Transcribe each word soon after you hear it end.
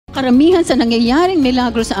karamihan sa nangyayaring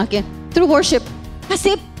milagro sa akin through worship.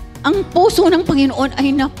 Kasi ang puso ng Panginoon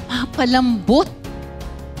ay napapalambot.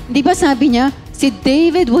 Di ba sabi niya, si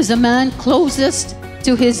David was a man closest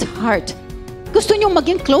to his heart. Gusto niyong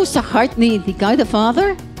maging close sa heart ni God the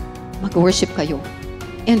Father? Mag-worship kayo.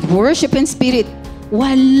 And worship in spirit.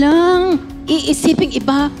 Walang iisiping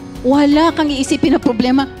iba. Wala kang iisipin na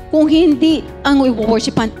problema kung hindi ang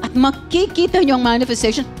worshippan. At makikita niyo ang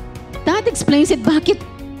manifestation. That explains it. Bakit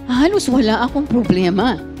halos wala akong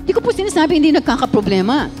problema? Hindi ko po sinasabi hindi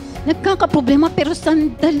nagkakaproblema. Nagkakaproblema pero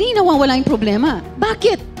sandali nawawala yung problema.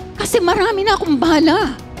 Bakit? Kasi marami na akong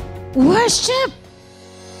bahala. Worship!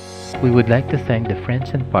 We would like to thank the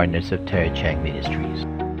friends and partners of Cheng Ministries.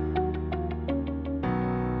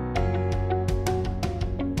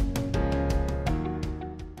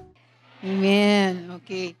 Amen.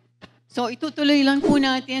 Okay. So itutuloy lang po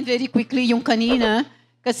natin very quickly yung kanina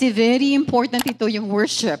kasi very important ito yung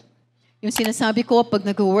worship. Yung sinasabi ko, pag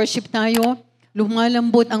nag-worship tayo,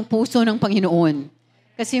 lumalambot ang puso ng Panginoon.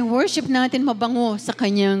 Kasi yung worship natin mabango sa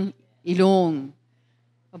kanyang ilong.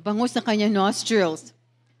 Mabango sa kanyang nostrils.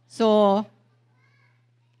 So,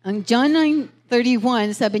 ang John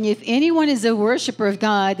 9:31, sabi niya, if anyone is a worshiper of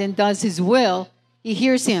God and does His will, He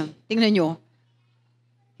hears Him. Tingnan nyo.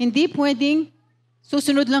 Hindi pwedeng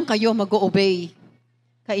susunod lang kayo mag-obey.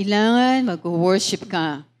 Kailangan mag-worship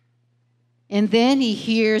ka. And then He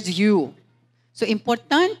hears you. So,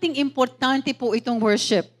 importante po itong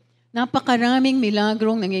worship. Napakaraming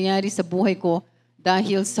milagrong nangyayari sa buhay ko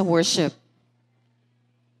dahil sa worship.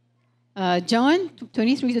 John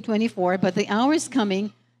 23-24, but the hour is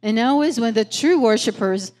coming, and now is when the true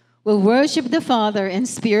worshipers will worship the Father in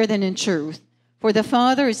spirit and in truth. For the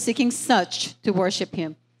Father is seeking such to worship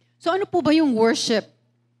Him. So ano po ba yung worship?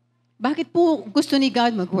 Bakit po gusto ni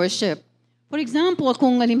God mag-worship? For example,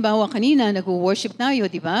 kung halimbawa kanina nag-worship tayo,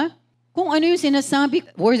 di ba? Kung ano yung sinasabi,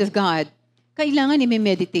 Word of God, kailangan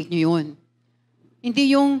i-meditate nyo yun.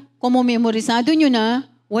 Hindi yung kumomemorisado nyo na,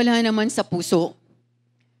 wala naman sa puso.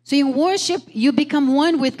 So yung worship, you become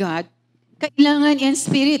one with God, kailangan in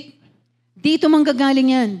spirit. Dito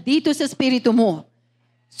manggagaling yan, dito sa spirito mo.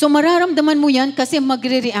 So mararamdaman mo yan kasi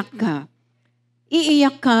magre-react ka.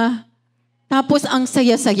 Iiyak ka, tapos ang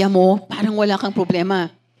saya-saya mo, parang wala kang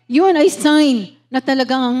problema. Yun ay sign na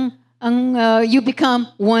talagang you become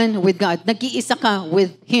one with God. Nag-iisa ka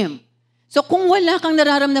with Him. So kung wala kang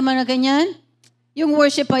nararamdaman na ganyan, yung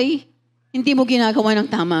worship ay hindi mo ginagawa ng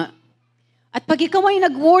tama. At pag ikaw ay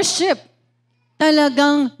nag-worship,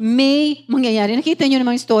 talagang may mangyayari. Nakita niyo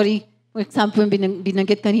naman yung story, for example,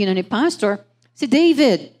 binanggit kanina ni Pastor, si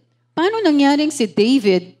David. Paano nangyaring si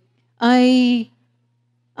David ay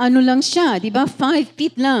ano lang siya, di ba? 5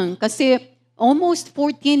 feet lang. Kasi almost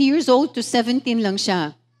 14 years old to 17 lang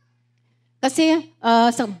siya. Kasi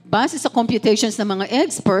base sa computations ng mga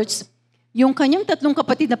experts, yung kanyang 3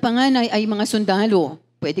 kapatid na panganay ay mga sundalo.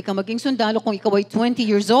 Pwede ka maging sundalo kung ikaw ay 20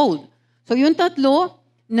 years old. So yung 3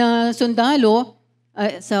 na sundalo,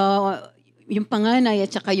 yung panganay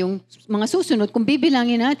at saka yung mga susunod, kung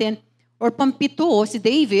bibilangin natin, or pampito si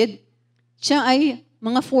David, siya ay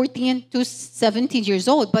mga 14 to 17 years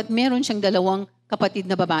old, but meron siyang 2 kapatid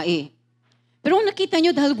na babae. Pero nakita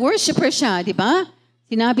nyo, dahil worshiper siya, di ba?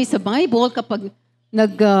 Sinabi sa Bible, kapag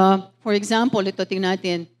for example, ito tingnan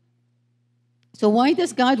natin. So why does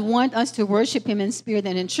God want us to worship Him in spirit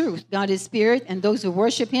and in truth? God is spirit, and those who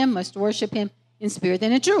worship Him must worship Him in spirit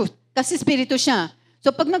and in truth. Kasi spirito siya. So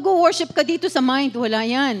pag nag-worship ka dito sa mind, wala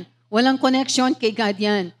yan. Walang connection kay God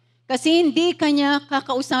yan. Kasi hindi kanya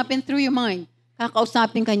kakausapin through your mind.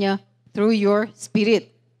 Kakausapin kanya through your spirit.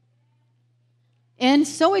 And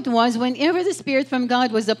so it was whenever the Spirit from God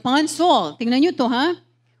was upon Saul. Tingnan nyo to, ha?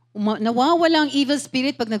 Nawawala ang evil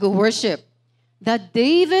spirit pag nag-worship. That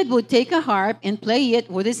David would take a harp and play it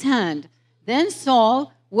with his hand. Then Saul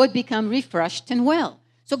would become refreshed and well.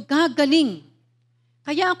 So gagaling.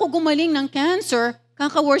 Kaya ako gumaling ng cancer,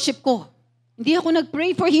 kaka-worship ko. Hindi ako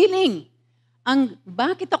nag-pray for healing.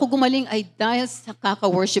 Bakit ako gumaling ay dahil sa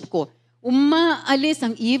kaka-worship ko. Umaalis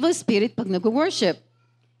ang evil spirit pag nag-worship.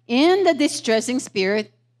 And the distressing spirit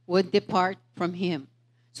would depart from him.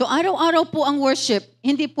 So araw-araw po ang worship.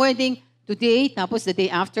 Hindi pwedeng today, tapos the day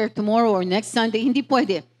after, tomorrow or next Sunday. Hindi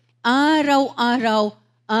pwede. Araw-araw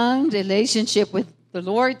ang relationship with the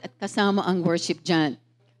Lord at kasama ang worship dyan.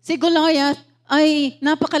 Si Goliath ay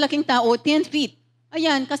napakalaking tao, 10 feet.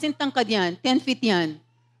 Ayan, kasing tangkad yan, 10 feet yan.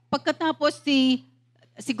 Pagkatapos si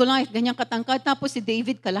Goliath, ganyang katangkad, tapos si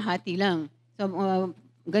David kalahati lang. So,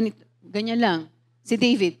 ganyan lang, si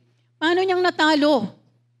David. Paano niyang natalo?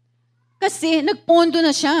 Kasi nagpondo na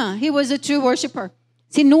siya. He was a true worshiper.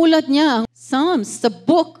 Sinulat niya Psalms, the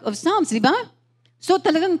book of Psalms, di ba? So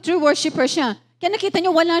talagang true worshiper siya. Kaya nakita niyo,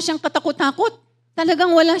 wala siyang katakot-takot. Talagang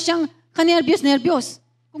wala siyang kanerbyos-nerbyos.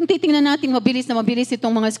 Kung titingnan natin, mabilis na mabilis itong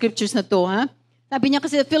mga scriptures na to, ha? Sabi niya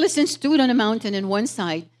kasi, the Philistines stood on a mountain on one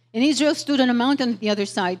side, and Israel stood on a mountain on the other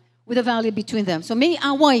side, with a valley between them. So may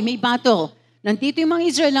away, may battle. Nandito yung mga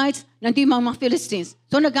Israelites, nandito yung mga Philistines.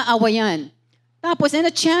 So nag-aaway yan. Tapos, and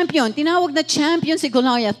a champion, tinawag na champion si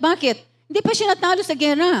Goliath. Bakit? Hindi pa siya natalo sa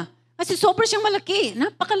gera. Kasi sobrang siyang malaki.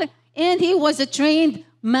 And he was a trained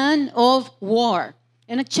man of war.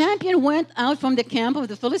 And a champion went out from the camp of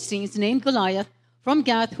the Philistines named Goliath from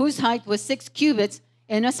Gath, whose height was 6 cubits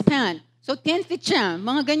and a span. So 10 feet siya.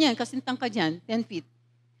 Mga ganyan, kasintang ka dyan, 10 feet.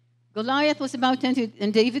 Goliath was about 10 feet and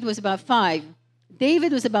David was about 5.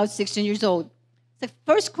 David was about 16 years old. Sa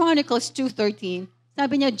 1 Chronicles 2:13,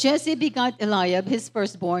 sabi niya, Jesse begot Eliab, his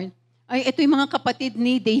firstborn. Ay, ito yung mga kapatid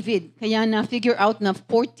ni David. Kaya na-figure out na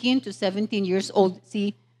 14 to 17 years old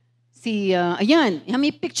ayan.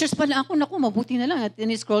 May pictures pala ako. Naku, mabuti na lang at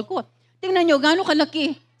in-scroll ko. Tingnan nyo, gaano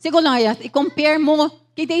kalaki si Goliath. I-compare mo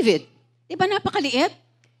kay David. Di ba napakaliit?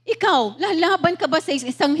 Ikaw, lalaban ka ba sa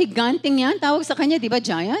isang higanting yan? Tawag sa kanya, di ba,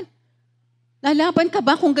 giant? Lalaban ka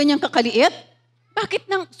ba kung ganyang kakaliit?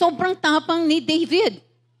 Bakit nang sobrang tapang ni David?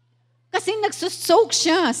 Kasi nagsusoak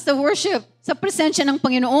siya sa worship, sa presensya ng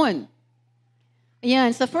Panginoon.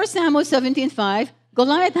 Ayan, sa 1 Samuel 17:5,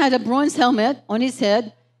 Goliath had a bronze helmet on his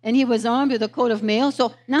head and he was armed with a coat of mail.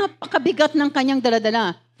 So, napakabigat ng kanyang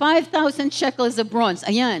daladala. 5,000 shekels of bronze.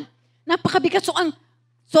 Ayan. Napakabigat. So,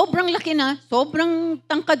 sobrang laki na, sobrang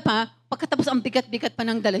tangkad pa, pagkatapos ang bigat-bigat pa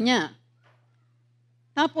ng dala niya.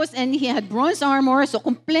 Tapos, and he had bronze armor, so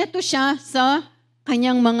kumpleto siya sa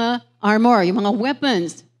kanyang mga armor, yung mga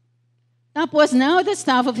weapons. Tapos, now the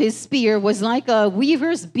staff of his spear was like a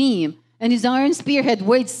weaver's beam, and his iron spearhead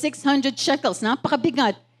weighed 600 shekels.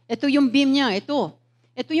 Napakabigat. Ito yung beam niya, ito.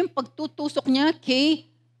 Ito yung pagtutusok niya kay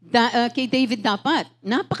David dapat.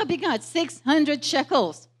 Napakabigat, 600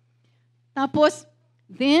 shekels. Tapos,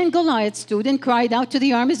 then Goliath stood and cried out to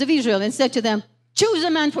the armies of Israel and said to them, choose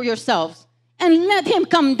a man for yourselves and let him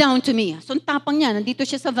come down to me. So, ang tapang niya, nandito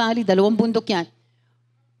siya sa valley, 2 bundok yan.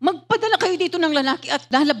 Magpadala kayo dito ng lalaki at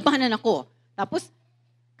lalabanan ako. Tapos,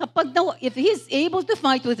 if he's able to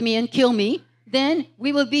fight with me and kill me, then we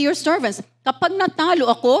will be your servants. Kapag natalo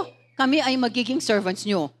ako, kami ay magiging servants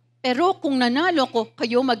nyo. Pero kung nanalo ako,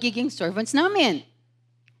 kayo magiging servants namin.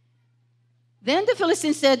 Then the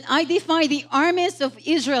Philistines said, I defy the armies of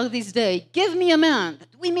Israel this day. Give me a man that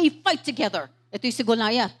we may fight together. Ito yung si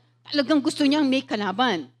Goliath. Talagang gusto niyang may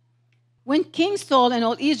kalaban. When King Saul and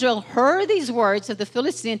all Israel heard these words of the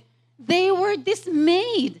Philistines, they were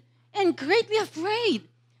dismayed and greatly afraid.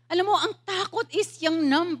 Alam mo, ang takot is yung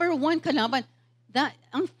number 1 kalaban.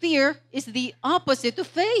 Ang fear is the opposite to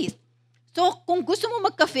faith. So, kung gusto mo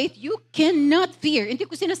magka-faith, you cannot fear. Hindi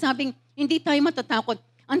ko sinasabing hindi tayo matatakot.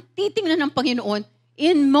 Ang titingnan ng Panginoon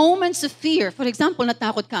in moments of fear. For example,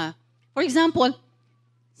 natakot ka. For example,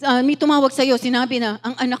 may tumawag sa'yo, sinabi na,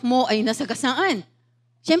 ang anak mo ay nasa gasaan.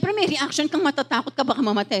 Siyempre, may reaction kang matatakot ka, baka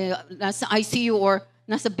mamatay, nasa ICU or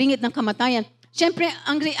nasa bingit ng kamatayan. Siyempre,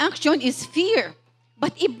 ang reaction is fear.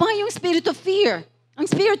 But iba yung spirit of fear. Ang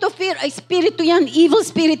spirit of fear ay spirito yan, evil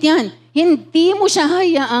spirit yan. Hindi mo siya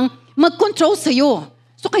hayaang mag-control sa'yo.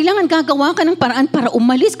 So, kailangan gagawa ka ng paraan para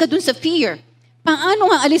umalis ka dun sa fear. Paano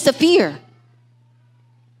nga alis sa fear?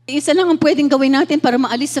 Isa lang ang pwedeng gawin natin para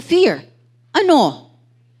maalis sa fear. Ano?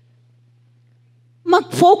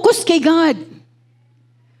 Mag-focus kay God.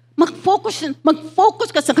 Mag-focus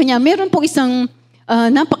ka sa Kanya. Meron pong isang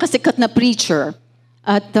napakasikat na preacher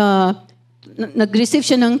at nag-receive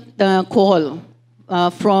siya ng call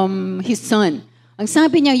from his son. Ang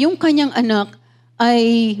sabi niya, yung kanyang anak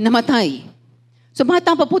ay namatay. So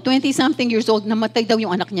bata pa po, 20-something years old, namatay daw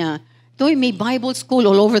yung anak niya. Ito may Bible school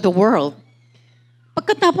all over the world.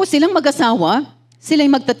 Pagkatapos silang mag-asawa, sila'y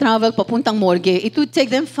magta-travel papuntang morgue. It would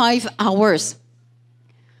take them 5 hours.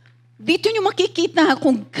 Dito nyo makikita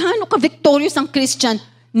kung gaano ka-victorious ang Christian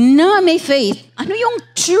na may faith. Ano yung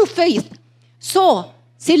true faith? So,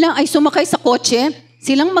 sila ay sumakay sa kotse,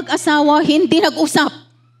 silang mag-asawa, hindi nag-usap.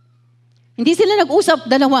 Hindi sila nag-usap,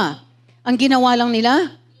 dalawa. Ang ginawa lang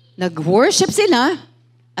nila, nag-worship sila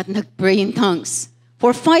at nag-pray in tongues.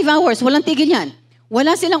 For 5 hours, walang tigil yan.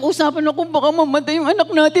 Wala silang usapan na kung baka mamatay yung anak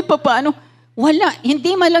natin, paano? Wala.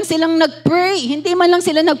 Hindi man lang silang nag-pray. Hindi man lang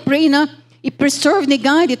sila nag-pray na i-preserve ni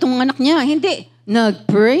God itong anak niya. Hindi.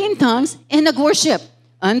 Nag-pray in tongues and nag-worship.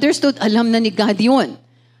 Understood, alam na ni God yun.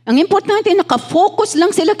 Ang importante, nakafocus lang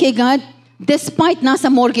sila kay God despite nasa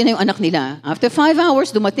morgue na yung anak nila. After 5 hours,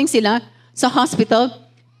 dumating sila sa hospital,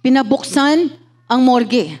 pinabuksan ang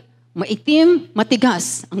morgue. Maitim,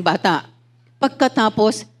 matigas ang bata.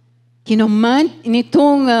 Pagkatapos, kinumand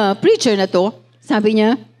nitong preacher na to, sabi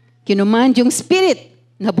niya, kinumand yung spirit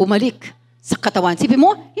na bumalik sa katawan. Sabi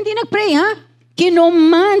mo, hindi nag-pray ha?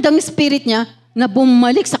 Kinumand ang spirit niya na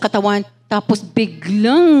bumalik sa katawan. Tapos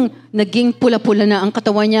biglang naging pula-pula na ang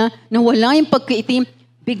katawan niya, na wala yung pagkaitim,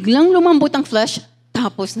 biglang lumambot ang flesh,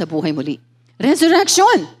 tapos nabuhay muli.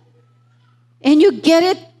 Resurrection! And you get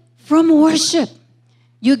it from worship.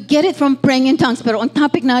 You get it from praying in tongues. Pero ang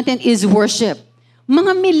topic natin is worship.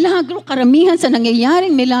 Mga milagro, karamihan sa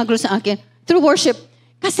nangyayaring milagro sa akin through worship.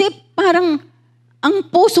 Kasi parang ang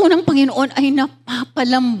puso ng Panginoon ay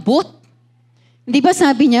napapalambot. Di ba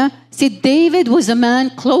sabi niya, si David was a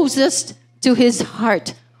man closest to his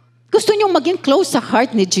heart. Gusto niyo maging close sa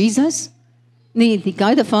heart ni Jesus? Ni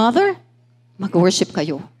God the Father? Mag-worship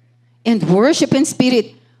kayo. And worship in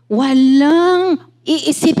spirit. Walang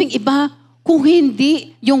iisiping iba kung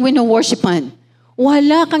hindi yung wino-worshipan.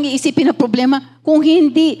 Wala kang iisipin na problema kung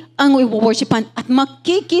hindi ang wino-worshipan. At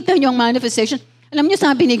makikita niyo ang manifestation. Alam niyo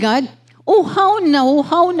sabi ni God, how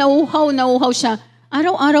siya.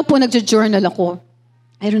 Araw-araw po nagjo-journal ako.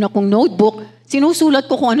 Mayroon akong notebook. Sinusulat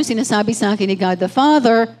ko kung ano sinasabi sa akin ni God the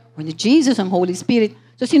Father or ni Jesus, ang Holy Spirit.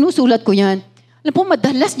 So sinusulat ko yan. Alam po,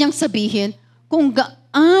 madalas niyang sabihin kung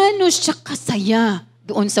gaano siya kasaya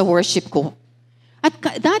doon sa worship ko. At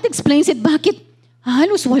that explains it, bakit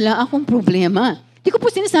halos wala akong problema. Di ko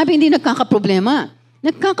po sinasabi hindi nagkakaproblema.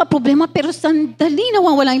 Nagkakaproblema pero sandali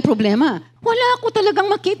nawawala yung problema. Wala ako talagang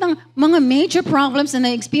makitang mga major problems na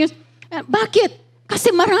na-experience. Bakit?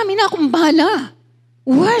 Kasi marami na akong bala.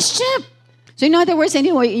 Worship! So in other words,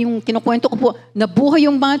 anyway, yung kinukwento ko po, nabuhay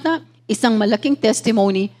yung bata, isang malaking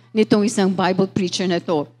testimony nitong isang Bible preacher na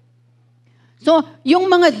to. So, yung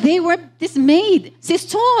mga, they were dismayed. Si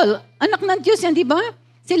Saul, anak ng Diyos yan, di ba?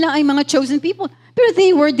 Sila ay mga chosen people. Pero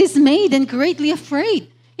they were dismayed and greatly afraid.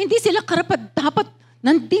 Hindi sila karapat-dapat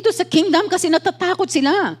nandito sa kingdom kasi natatakot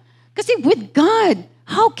sila. Kasi with God,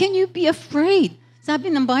 how can you be afraid?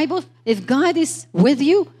 Sabi ng Bible, if God is with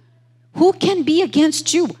you, who can be against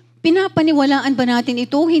you? Pinapaniwalaan ba natin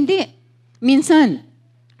ito? Hindi. Minsan,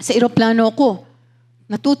 sa eroplano ako,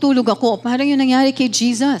 natutulog ako. Parang yung nangyari kay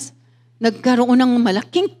Jesus. Nagkaroon ng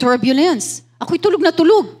malaking turbulence. Ako'y tulog na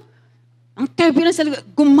tulog. Ang turbulence,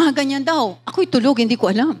 gumaganyan daw. Ako'y tulog, hindi ko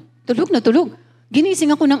alam. Tulog na tulog.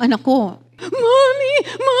 Ginising ako ng anak ko.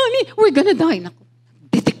 Mommy, we're gonna die. Naku,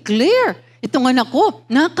 declare. Itong anak ko,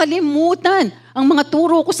 nakalimutan ang mga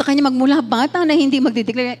turo ko sa kanya magmula bata na hindi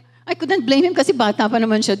magdideclare. I couldn't blame him kasi bata pa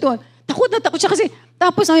naman siya doon. Takot na takot siya kasi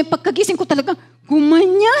tapos pagkagising ko talagang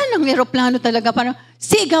gumanyan ang eroplano talaga. Parang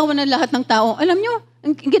sigawan na lahat ng tao. Alam nyo,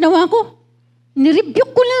 ang ginawa ko, nirebuke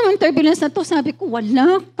ko lang ang turbulence na to. Sabi ko,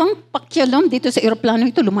 wala kang pakialam dito sa eroplano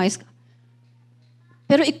ito, lumayas ka.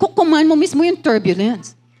 Pero ikukuman mo mismo yung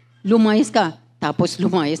turbulence. Lumayas ka, tapos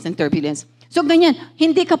lumayas ng turbulence. So ganyan,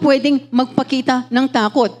 hindi ka pwedeng magpakita ng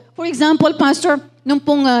takot. For example, Pastor, nung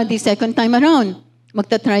pong the second time around,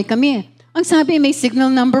 magta-try kami. Ang sabi, may signal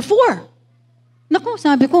number 4. Naku,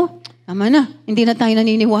 sabi ko, tama na, hindi na tayo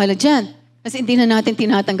naniniwala dyan. Kasi hindi na natin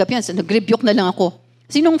tinatanggap yan. So nag-rebuke na lang ako.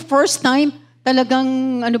 Kasi nung first time, talagang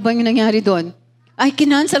ano ba yung nangyari doon? Ay,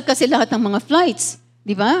 kinancel kasi lahat ng mga flights.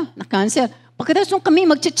 Di ba? Na-cancel. Pagkatapos nung kami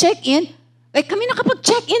mag-check-in, ay kami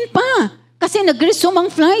nakapag-check-in pa. Kasi nag-resume ang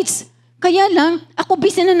flights. Kaya lang, ako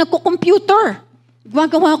busy na nagko-computer.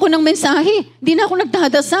 Gumagawa ako ng mensahe. Hindi na ako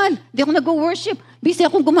nagdadasal. Hindi ako nag-worship. Busy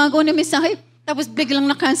akong gumagawa ng mensahe. Tapos biglang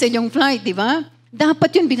na-cancel yung flight, di ba?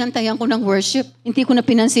 Dapat yun, binantayan ko ng worship. Hindi ko na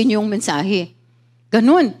pinansin yung mensahe.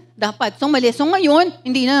 Ganun. Dapat. So mali. So ngayon,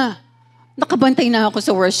 hindi na. Nakabantay na ako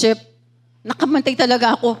sa worship. Nakabantay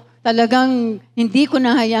talaga ako. Talagang hindi ko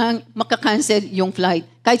na hayaang makakancel yung flight.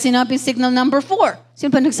 Kahit sinabi signal number 4.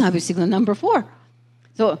 Sino pa nagsabi signal number 4?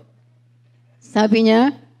 So, sabi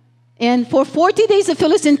niya, and for 40 days the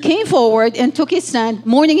Philistine came forward and took his stand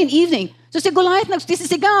morning and evening. So si Goliath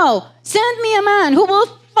nagsisigaw, send me a man who will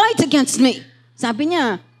fight against me. Sabi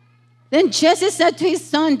niya. Then Jesse said to his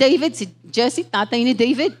son David, si Jesse, tatay ni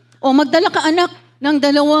David, magdala ka anak ng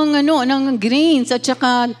dalawang ng grains at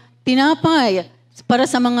saka tinapay para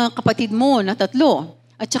sa mga kapatid mo na 3.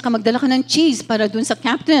 At saka magdala ka ng cheese para dun sa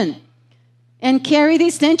captain. And carry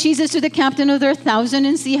these 10 cheeses to the captain of their 1,000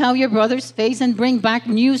 and see how your brothers face and bring back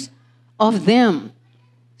news of them.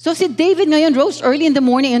 So si David ngayon rose early in the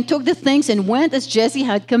morning and took the things and went as Jesse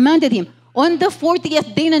had commanded him. On the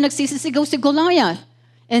 40th day na nagsisisigaw si Goliath.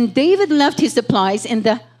 And David left his supplies in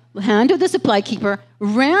the hand of the supply keeper,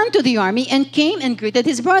 ran to the army, and came and greeted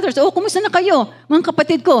his brothers. Kumusta na kayo? Mga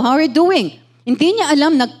kapatid ko, how are you doing? Hindi niya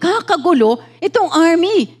alam, nagkakagulo itong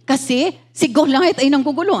army. Kasi Si Goliath ay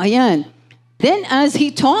nanggugulo. Ayan. Then as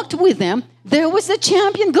he talked with them, there was a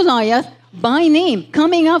champion Goliath by name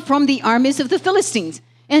coming up from the armies of the Philistines.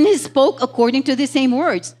 And he spoke according to the same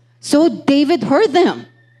words. So David heard them.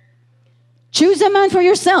 Choose a man for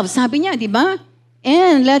yourself. Sabi niya, di ba?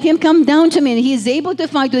 And let him come down to me. And he is able to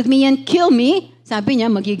fight with me and kill me. Sabi niya,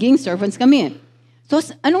 magiging servants kami. So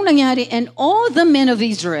anong nangyari? And all the men of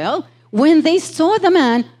Israel, when they saw the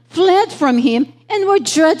man, fled from him and were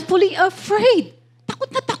dreadfully afraid.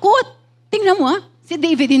 Takot na takot. Tingnan mo si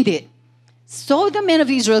David hindi. So the men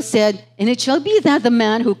of Israel said, and it shall be that the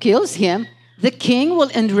man who kills him, the king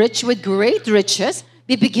will enrich with great riches,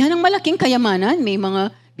 bibigyan ng malaking kayamanan, may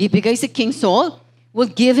mga bibigay si King Saul,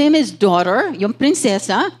 will give him his daughter, yung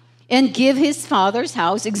prinsesa, and give his father's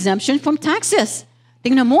house exemption from taxes.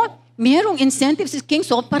 Tingnan mo, mayroong incentive si King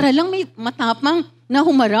Saul para lang may matapang na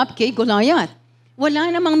humarap kay Goliath.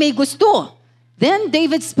 Wala namang may gusto. Then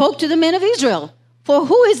David spoke to the men of Israel, for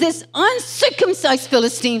who is this uncircumcised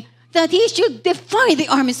Philistine that he should defy the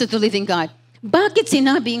armies of the living God? Bakit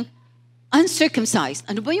sinabing uncircumcised?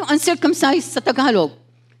 Ano ba yung uncircumcised sa Tagalog?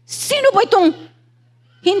 Sino ba itong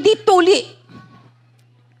hindi tuli?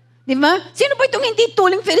 Diba? Sino ba itong hindi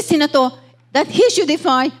tuling Philistine na to that he should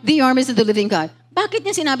defy the armies of the living God? Bakit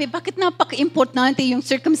niya sinabi? Bakit napaka-importante yung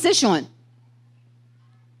circumcision?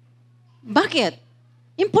 Bakit?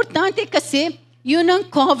 Importante kasi yun ang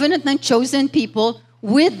covenant ng chosen people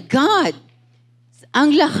with God.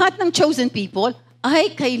 Ang lahat ng chosen people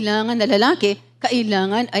ay kailangan na lalaki,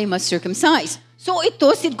 kailangan ay mas circumcised. So ito,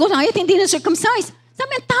 si Goliath hindi na circumcised.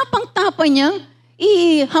 Sabi, tapang-tapang niyang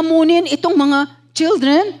ihamunin itong mga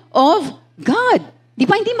children of God. Di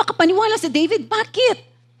ba hindi makapaniwala si David? Bakit?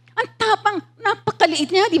 Ang tapang, napakaliit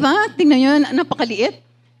niya, di ba? Tingnan niyo, napakaliit.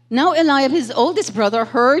 Now Eliab, his oldest brother,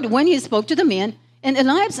 heard when he spoke to the men, and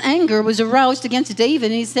Eliab's anger was aroused against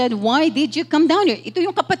David, and he said, why did you come down here? Ito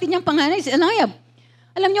yung kapatid niyang panganay, si Eliab.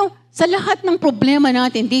 Alam niyo, sa lahat ng problema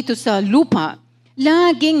natin dito sa lupa,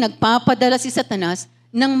 laging nagpapadala si Satanas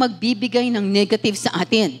ng magbibigay ng negative sa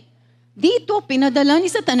atin. Dito, pinadala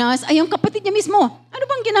ni Satanas ay ang kapatid niya mismo. Ano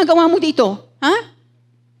bang ginagawa mo dito? Ha?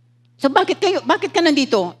 So bakit ka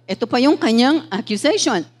nandito? Ito pa yung kanyang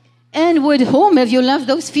accusation. And with whom have you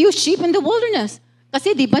left those few sheep in the wilderness?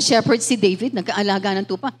 Kasi di ba shepherd si David, nag-aalaga ng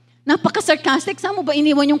tupa? Napaka-sarcastic. Saan mo ba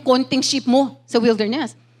iniwan yung konting sheep mo sa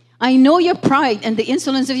wilderness? I know your pride and the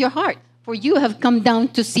insolence of your heart, for you have come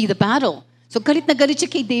down to see the battle. So galit na galit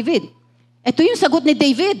siya kay David. Ito yung sagot ni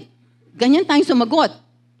David. Ganyan tayong sumagot.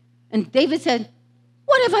 And David said,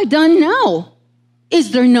 what have I done now?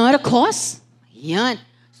 Is there not a cause? Yan.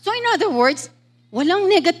 So in other words, walang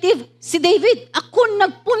negative si David. Ako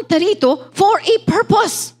nagpunta rito for a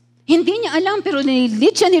purpose. Hindi niya alam pero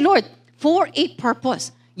nililit siya ni Lord for a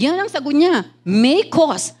purpose. Yan ang sagot niya. May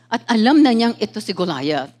cause. At alam na niyang ito si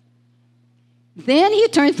Goliath. Then he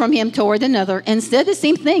turned from him toward another and said the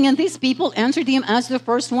same thing, and these people answered him as the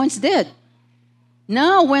first ones did.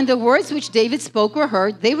 Now, when the words which David spoke were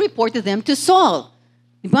heard, they reported them to Saul.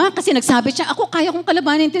 Diba? Kasi nagsabi siya, ako kaya kong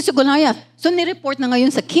kalabanin ito si Goliath. So nireport na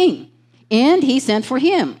ngayon sa king. And he sent for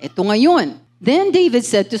him. Ito ngayon. Then David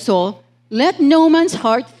said to Saul, let no man's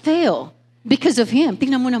heart fail because of him.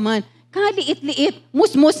 Tingnan mo naman, kaliit-liit,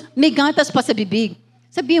 musmus, may gatas pa sa bibig.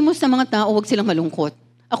 Sabihin mo sa mga tao, huwag silang malungkot.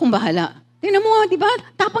 Akong bahala. Tingnan mo, di ba?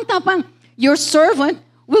 Tapang-tapang. Your servant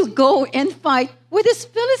will go and fight with this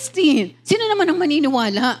Philistine. Sino naman ang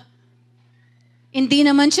maniniwala? Hindi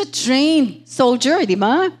naman siya trained soldier, di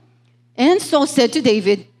ba? And Saul said to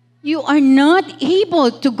David, you are not able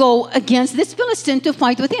to go against this Philistine to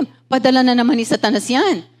fight with him. Padala na naman ni Satanas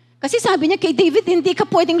yan. Kasi sabi niya kay David, hindi ka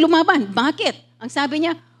pwedeng lumaban. Bakit? Ang sabi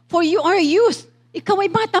niya, for you are a youth. Ikaw ay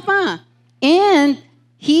bata pa. And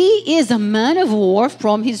he is a man of war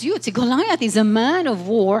from his youth. Si Goliath is a man of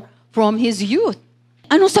war from his youth.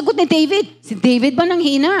 Anong sagot ni David? Si David ba nang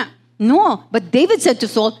hina? No. But David said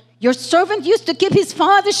to Saul, your servant used to keep his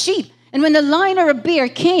father's sheep. And when a lion or a bear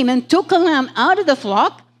came and took a lamb out of the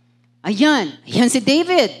flock, ayan si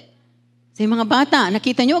David. Sa mga bata,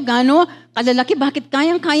 nakita nyo gaano kalalaki, bakit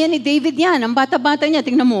kayang-kaya ni David yan? Ang bata-bata niya,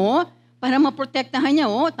 tingnan mo, para maprotektahan niya,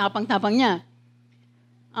 tapang-tapang niya.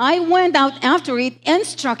 I went out after it and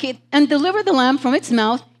struck it and delivered the lamb from its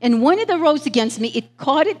mouth. And when it arose against me, it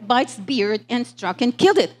caught it by its beard and struck and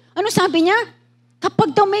killed it. Ano sabi niya?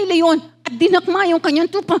 Kapag daw may leon at dinakma yung kanyang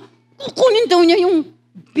tupa, kukunin daw niya yung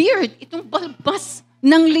beard, itong balbas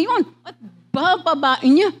ng leon, at bababain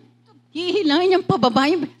niya. Hihilahin niyang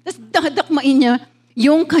pababain, tapos dadakmain niya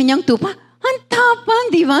yung kanyang tupa. Ang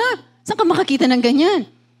tapang, di ba? Saan ka makakita ng ganyan?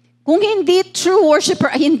 Kung hindi true worshiper,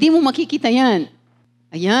 ay hindi mo makikita yan.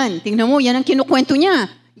 Ayan, tingnan mo, yan ang kinukwento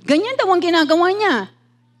niya. ganyan daw ang ginagawa niya.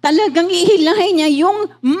 Talagang ihilahin niya yung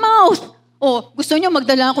mouth. O, gusto niyo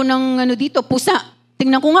magdala ako ng dito, pusa.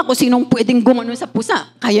 Tingnan ko nga kung sinong pwedeng gumanon sa pusa.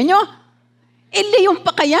 Kaya niyo? Yung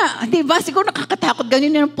pa kaya. Diba? Siguro nakakatakot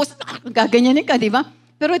ganyan yung pusa. Gaganyanin ka, diba?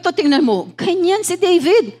 Pero ito, tingnan mo. Ganyan si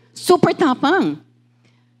David. Super tapang.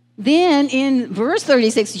 Then, in verse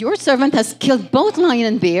 36, your servant has killed both lion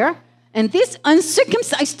and bear, and this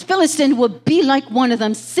uncircumcised Philistine will be like one of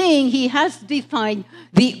them, saying he has defied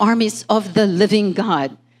the armies of the living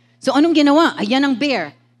God. So, anong ginawa? Ayan ang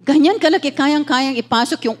bear. Ganyan kalaki, kayang-kayang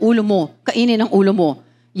ipasok yung ulo mo, kainin ang ulo mo.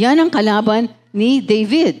 Yan ang kalaban ni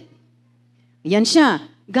David. Yan siya.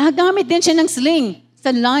 Gagamit din siya ng sling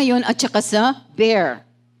sa lion at saka sa bear.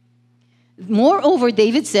 Moreover,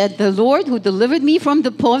 David said, the Lord who delivered me from the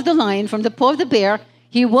paw of the lion, from the paw of the bear,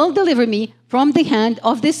 he will deliver me from the hand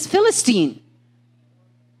of this Philistine.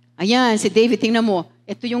 Ayan, si David, tingnan mo.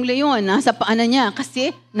 Ito yung leon, nasa paanan niya kasi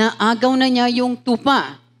naagaw na niya yung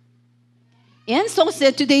tupa. And Saul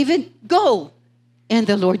said to David, go, and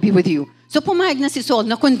the Lord be with you. So pumayag na si Saul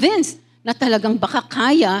na convinced na talagang baka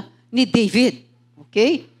kaya ni David.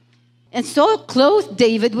 Okay? And Saul clothed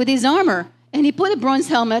David with his armor, and he put a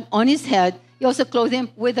bronze helmet on his head. He also clothed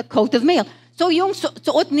him with a coat of mail. So yung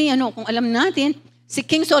suot ni, kung alam natin, si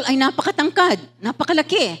King Saul ay napakatangkad,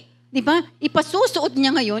 napakalaki. Di ba? Ipasusuot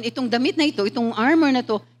niya ngayon itong damit na ito, itong armor na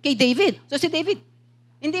to kay David. So si David,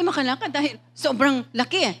 hindi makalakad dahil sobrang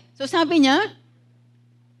laki. So sabi niya,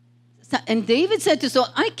 and David said to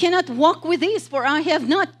Saul, I cannot walk with these, for I have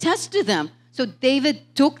not tested them. So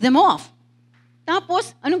David took them off.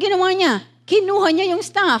 Tapos, anong ginawa niya? Kinuha niya yung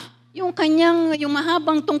staff, yung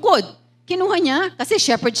mahabang tungkod. Kinuha niya, kasi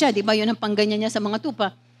shepherd siya, di ba? Yun ang pangganyan niya sa mga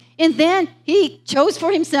tupa. And then, he chose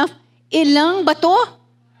for himself, ilang bato?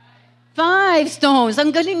 5 stones.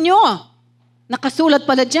 Ang galing nyo. Nakasulat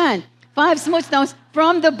pala dyan. 5 smooth stones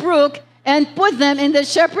from the brook and put them in the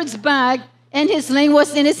shepherd's bag, and his sling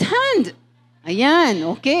was in his hand. Ayan,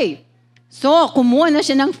 okay. So, kumuha na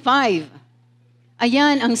siya ng 5.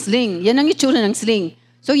 Ayan ang sling. Yan ang itsura ng sling.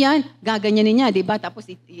 So yan, gaganyanin niya, di ba? Tapos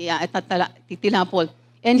titilapol.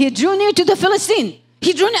 And he drew near to the Philistine.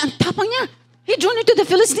 He drew near, ang tapang niya. He drew near to the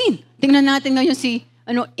Philistine. Tingnan natin ngayon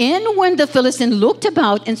and when the Philistine looked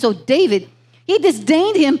about and saw David, he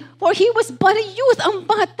disdained him, for he was but a youth, ang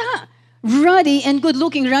bata. Ruddy and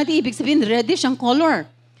good-looking. Ruddy, ibig sabihin, reddish ang color.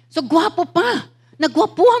 So, gwapo pa.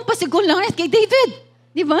 Nagwapuhan pa si Goliath kay David.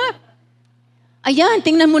 Di ba? Ayan,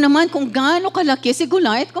 tingnan mo naman kung gaano kalaki si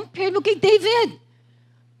Goliath compared kay David.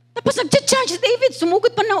 Tapos nag-charge si David,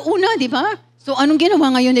 sumugod pa ng una, di ba? So anong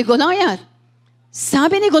ginawa ngayon ni Goliath?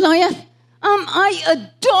 Sabi ni Goliath, am I a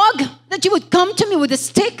dog that you would come to me with a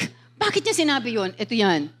stick? Bakit niya sinabi yun? Ito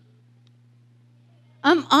yan.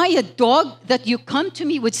 Am I a dog that you come to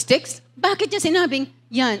me with sticks? Bakit niya sinabing,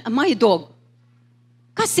 yan, am I a dog?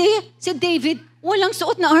 Kasi si David, walang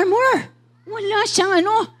suot na armor. Wala siyang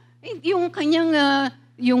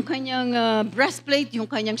yung kanyang breastplate, yung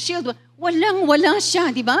kanyang shield, wala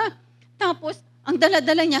siya, di ba? Tapos, ang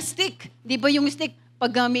dala-dala niya, stick. Di ba yung stick?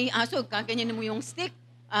 Pag may aso, kaganyan mo yung stick,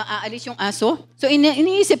 aalis yung aso. So,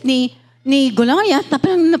 iniisip ni Goliath, na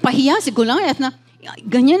parang napahiya si Goliath na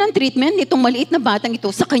ganyan ang treatment nitong maliit na batang ito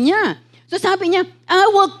sa kanya. So, sabi niya, I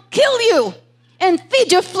will kill you and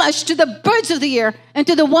feed your flesh to the birds of the air and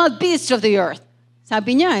to the wild beasts of the earth.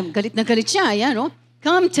 Sabi niya, galit na galit siya, yan, no?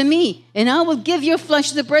 Come to me, and I will give your flesh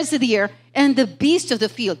to the birds of the air and the beasts of the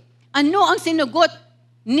field. Ano ang sinugot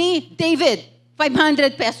ni David?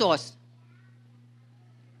 500 pesos.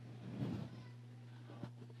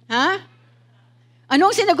 Ha? Ano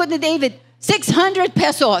ang sinagot ni David? 600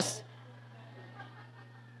 pesos.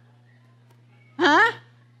 Ha?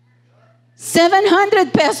 700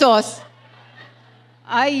 pesos.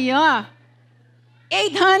 Ay,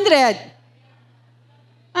 800.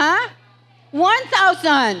 Ha?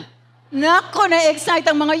 1,000. Nako, na-excite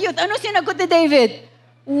ang mga youth. Ano sinagot ni David?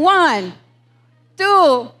 1,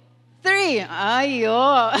 2, 3.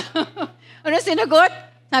 Ayo. Ano sinagot?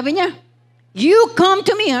 Sabi niya, you come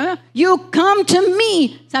to me, huh? You come to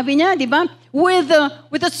me. Sabi niya, di ba? With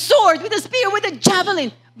a sword, with a spear, with a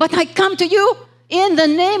javelin. But I come to you in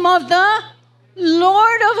the name of the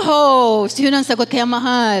Lord of hosts. Yun ang sagot, kaya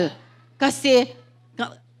mahal. Kasi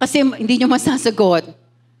hindi nyo masasagot.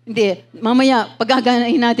 Hindi. Mamaya,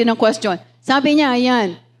 paggaganahin natin ang question. Sabi niya,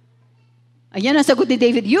 ayan. Ayan ang sagot ni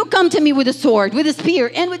David. You come to me with a sword, with a spear,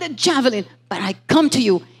 and with a javelin. But I come to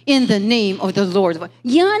you in the name of the Lord.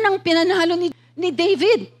 Yan ang pinanalo ni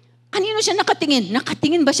David. Kanino siya nakatingin?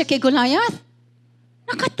 Nakatingin ba siya kay Goliath?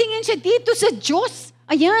 Nakatingin siya dito sa Diyos.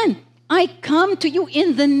 Ayan. I come to you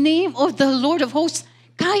in the name of the Lord of hosts.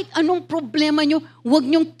 Kahit anong problema nyo, huwag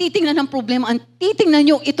nyong titingnan ang problema. Ang titingnan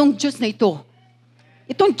nyo itong Diyos na ito.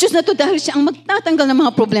 Itong Diyos na ito dahil siya ang magtatanggal ng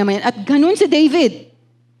mga problema yan. At ganun si David.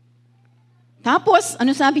 Tapos,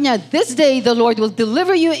 ano sabi niya? This day the Lord will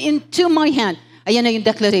deliver you into my hand. Ayan na yung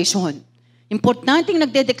declaration. Importanteng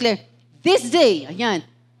nagde-declare. This day, ayan,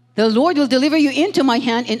 the Lord will deliver you into my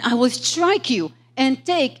hand and I will strike you and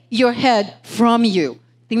take your head from you.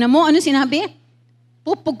 Tingnan mo, ano sinabi?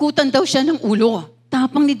 Pupugutan daw siya ng ulo.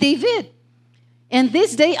 Tapang ni David. And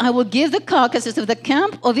this day I will give the carcasses of the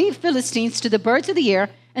camp of the Philistines to the birds of the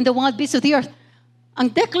air and the wild beasts of the earth.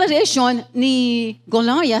 Ang declaration ni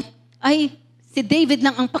Goliath ay si David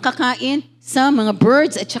lang ang pakakain sa mga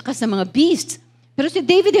birds at saka sa mga beasts. Pero si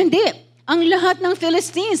David hindi. Ang lahat ng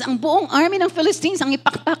Philistines, ang buong army ng Philistines ang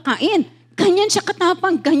ipakakain. Ganyan siya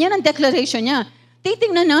katapang, ganyan ang declaration niya.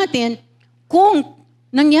 Titingnan natin kung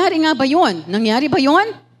nangyari nga ba yun. Nangyari ba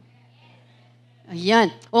yun? Ayan.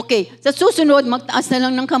 Okay. Sa susunod, magtaas na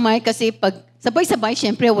lang ng kamay kasi pag sabay-sabay,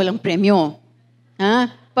 syempre walang premyo.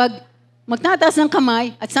 Ha? Pag magtataas ng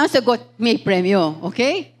kamay at sasagot, may premyo.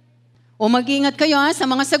 Okay? O mag-ingat kayo sa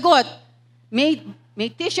mga sagot. May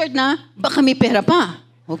t-shirt na, baka may pera pa.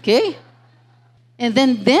 Okay? And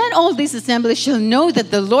then all this assembly shall know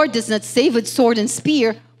that the Lord does not save with sword and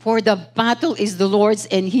spear, for the battle is the Lord's,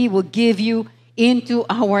 and He will give you into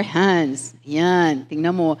our hands. Yan,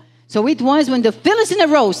 tingnan mo. So it was when the Philistine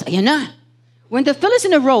arose, ayan na. When the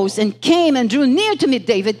Philistine arose and came and drew near to meet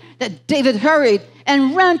David, that David hurried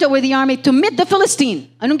and ran toward the army to meet the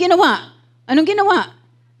Philistine. Anong ginawa? Anong ginawa?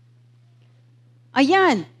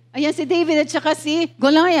 Ayan. Ayan si David at saka si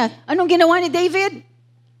Goliath. Anong ginawa ni David?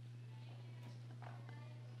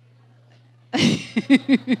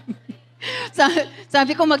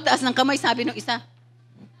 Sabi ko magtaas ng kamay, sabi nung isa.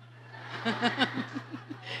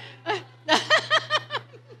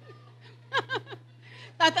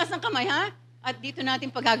 Tataas ng kamay, ha? At dito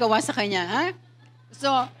natin paggagawa sa kanya, ha?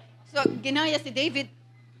 So ginaya si David.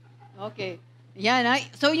 Okay. Yan, ha?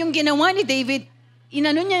 So yung ginawa ni David,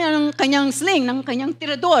 inano niya ng kanyang sling, ng kanyang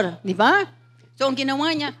tirador, di ba? So ang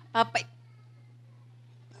ginawa niya,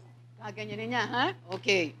 gaganyan niya, ha?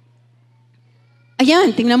 Okay.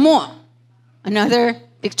 Ayan, tingnan mo. Another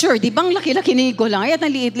picture. Di ba ang laki-laki ni Goliath,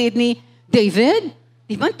 ang liit-liit ni David?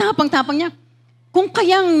 Di ba ang tapang-tapang niya? Kung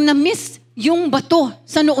kayang na-miss yung bato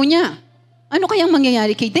sa noo niya, ano kayang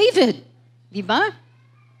mangyayari kay David? Di ba?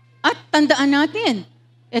 At tandaan natin,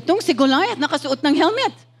 etong si Goliath nakasuot ng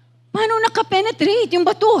helmet. Paano nakapenetrate yung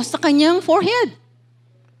bato sa kanyang forehead?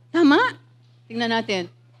 Tama? Tingnan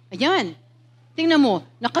natin. Ayan. Tingnan mo,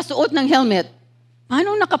 nakasuot ng helmet.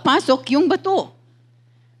 Paano nakapasok yung bato?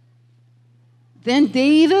 Then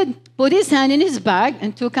David put his hand in his bag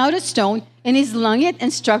and took out a stone and he slung it and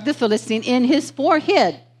struck the Philistine in his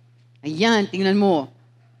forehead. Ayan, tingnan mo.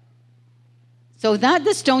 So that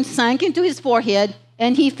the stone sank into his forehead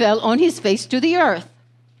and he fell on his face to the earth.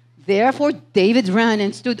 Therefore David ran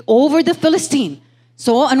and stood over the Philistine.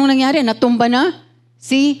 So anong nangyari? Natumba na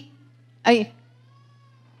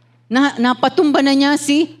napatumba na niya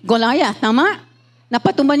si Goliath. Tama?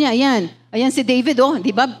 Napatumba niya. Ayan. Ayan si David, oh.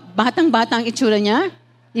 Di ba? Batang-bata ang itsura niya.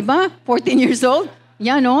 Di ba? 14 years old.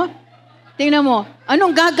 Yan, oh. Tingnan mo.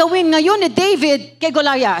 Anong gagawin ngayon ni David kay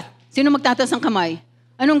Goliath? Sino magtataas ng kamay?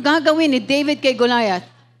 Anong gagawin ni David kay Goliath?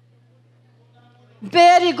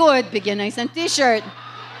 Very good. Bigyan na isang t-shirt.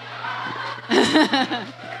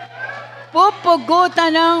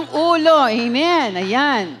 Pupugutan ng ulo. Amen.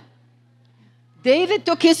 Ayan. David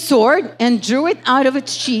took his sword and drew it out of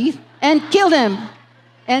its sheath and killed him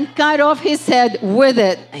and cut off his head with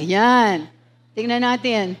it. Ayan. Tingnan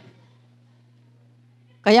natin.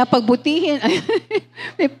 Kaya pagbutihin,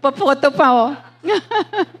 may papoto pa, oh.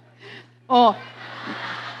 Oh.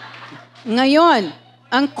 Ngayon,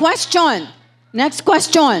 ang question. Next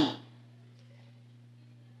question.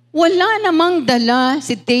 Wala namang dala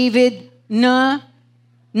si David na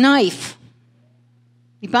knife.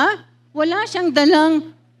 Diba? Wala siyang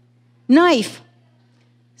dalang knife.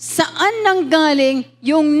 Saan nanggaling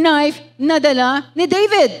yung knife na dala ni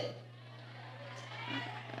David?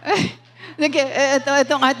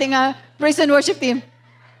 Itong ating praise and worship team.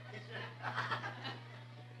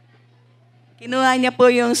 Kinuha niya po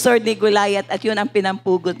yung sword ni Goliath at yun ang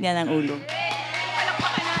pinampugot niya ng ulo.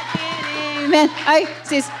 Palakpakan natin. Amen. Ay,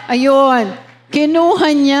 sis, ayun. Kinuha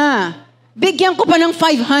niya. Bigyan ko pa ng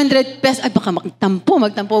 500 pesos. Ay, baka magtampo.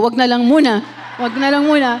 Wag na lang muna.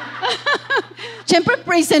 Siyempre,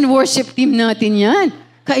 praise and worship team natin yan.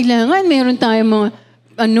 Kailangan, meron tayong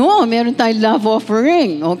love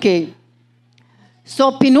offering. Okay.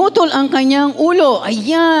 So, pinutol ang kanyang ulo.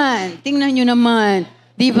 Ayan. Tingnan nyo naman.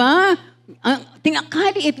 Di ba?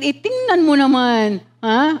 Tingnan mo naman.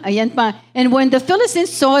 Ha? Ayan pa. And when the Philistines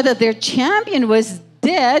saw that their champion was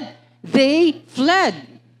dead, they fled.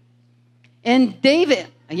 And David,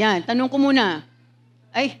 ayan, tanong ko muna.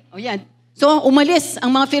 Ayan. So, umalis ang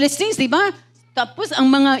mga Philistines, di ba? Tapos, ang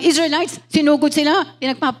mga Israelites, sinugod sila,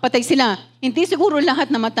 pinagpapatay sila. Hindi siguro lahat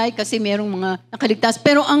namatay kasi merong mga nakaligtas.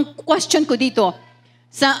 Pero ang question ko dito,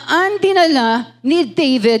 saan dinala ni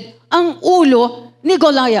David ang ulo ni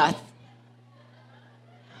Goliath?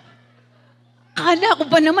 Kala ko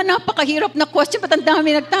ba naman napakahirap na question, ba't ang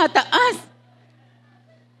dami nagtataas?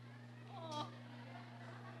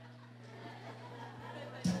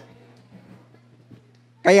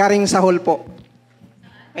 Kaya ring Saul po.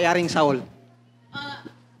 Kaya ring Saul.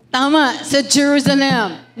 Tama, sa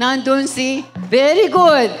Jerusalem. Nandun si, very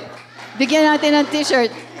good. Bigyan natin ng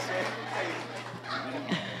t-shirt.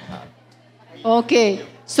 Okay.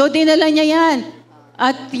 So, dinala niya yan.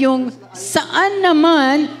 At yung saan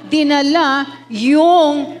naman dinala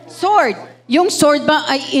yung sword? Yung sword ba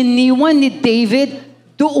ay iniwan ni David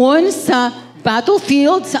doon sa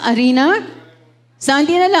battlefield, sa arena? Saan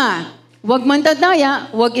dinala? Huwag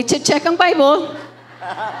mandadaya, huwag i-check ang Bible.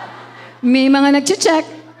 May mga nag-check.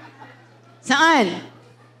 Saan?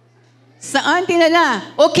 Saan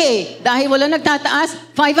dinala? Okay, dahil wala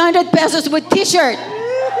nagtataas, 500 pesos with t-shirt.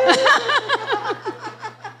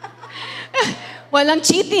 Walang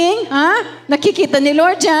cheating, ha? Nakikita ni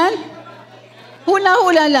Lord dyan?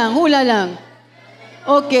 Hula-hula lang.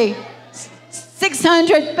 Okay,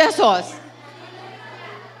 600 pesos.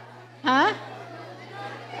 Ha?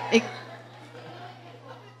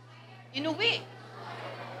 Inuwi.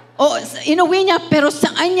 Inuwi niya, pero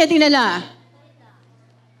saan niya dinala?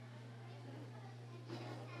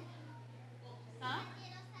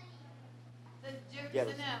 Sa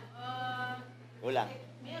Jerusalem. Ulang.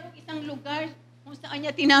 Merong isang lugar kung saan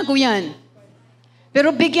niya tinago yan.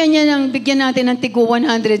 Pero bigyan natin ng tigo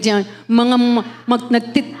 100 yan. Mga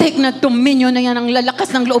nagtitik na dominion na yan, ang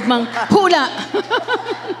lalakas ng loob mang hula.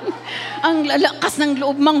 Ang lalakas ng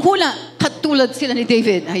loob mang hula. Katulad sila ni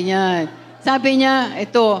David. Ayan. Sabi niya,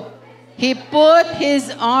 ito, he put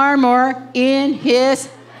his armor in his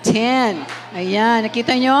tent. Ayan,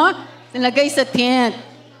 nakita nyo? Nilagay sa tent.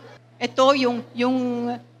 Ito,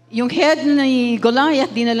 yung head ni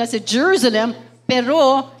Goliath, dinala sa Jerusalem,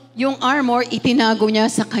 pero yung armor, itinago niya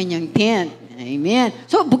sa kanyang tent. Amen.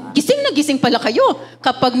 So, gising na gising pala kayo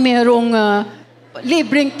kapag merong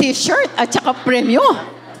libreng t-shirt at saka premyo.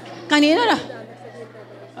 Kanina na.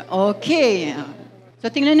 Okay. So,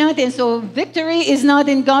 tingnan natin. So, victory is not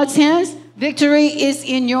in God's hands. Victory is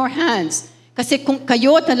in your hands. Kasi kung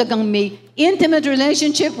kayo talagang may intimate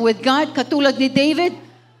relationship with God, katulad ni David,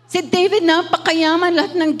 si David napakayaman,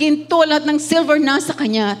 lahat ng ginto, lahat ng silver nasa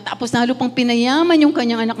kanya. Tapos lalo pang pinayaman yung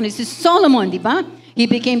kanyang anak ni si Solomon, di ba? He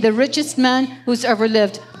became the richest man who's ever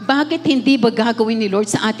lived. Bakit hindi ba gagawin ni Lord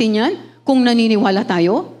sa atin yan kung naniniwala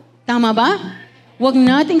tayo? Tama ba? Huwag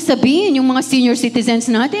nating sabihin yung mga senior citizens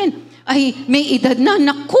natin, ay may edad na,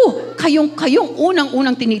 naku, kayong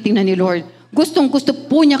unang-unang tinitingnan ni Lord. Gustong-gusto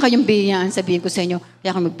po niya kayong biyayaan, sabihin ko sa inyo,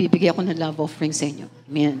 kaya magbibigay ako ng love offering sa inyo.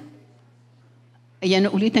 Amen. Ayan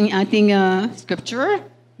ulit ang ating scripture.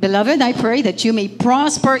 Beloved, I pray that you may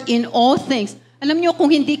prosper in all things. Alam niyo,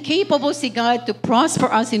 kung hindi capable si God to prosper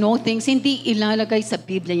us in all things, hindi ilalagay sa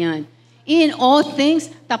Biblia yan. In all things,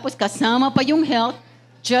 tapos kasama pa yung health,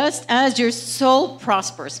 just as your soul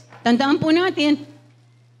prospers. Tandaan po natin,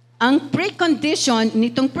 ang precondition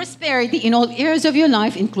nitong prosperity in all areas of your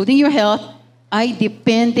life, including your health, ay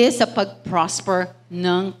depende sa pag-prosper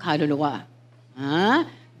ng kaluluwa.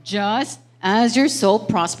 Just as your soul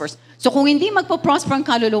prospers. So kung hindi magpo-prosper ang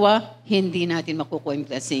kaluluwa, hindi natin makukuha yung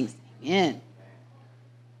blessings. Amen.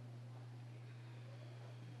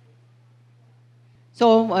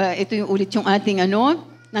 So, ito yung ulit yung ating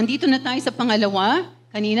Nandito na tayo sa pangalawa.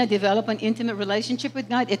 Kanina, develop an intimate relationship with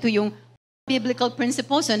God. Ito yung biblical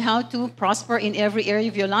principles on how to prosper in every area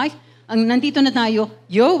of your life. Ang nandito na tayo,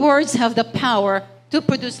 your words have the power to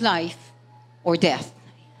produce life or death.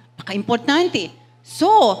 Paka-importante. So,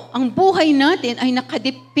 ang buhay natin ay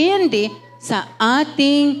nakadepende sa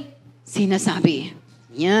ating sinasabi.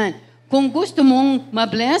 Yan. Kung gusto mong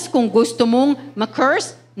ma-bless, kung gusto mong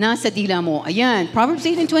ma-curse, nasa dila mo. Ayan. Proverbs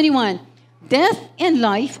 8:21. Death and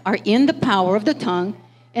life are in the power of the tongue,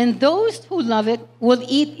 and those who love it will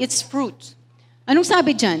eat its fruit. Anong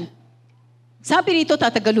sabi dyan? Sabi rito,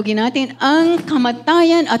 tatagalugin natin, ang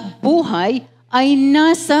kamatayan at buhay ay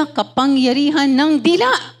nasa kapangyarihan ng dila.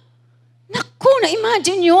 Naku,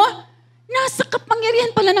 na-imagine nyo? Nasa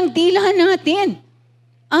kapangyarihan pala ng dila natin.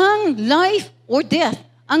 Ang life or death,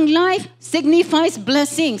 Ang life signifies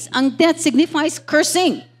blessings. Ang death signifies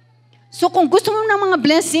cursing. So kung gusto mo ng mga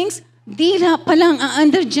blessings, dila pa lang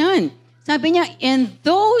aandar dyan. Sabi niya, and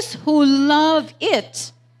those who love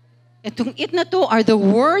it, itong it na to are the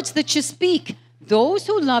words that you speak. Those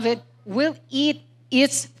who love it will eat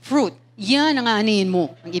its fruit. Yan ang aanihin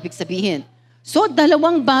mo, ang ibig sabihin. So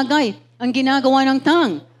dalawang bagay ang ginagawa ng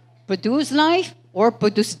tongue. Produce life or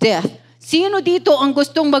produce death. Sino dito ang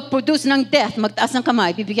gustong mag-produce ng death? Magtaas ng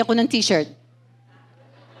kamay. Bibigyan ko ng t-shirt.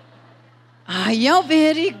 Ayaw,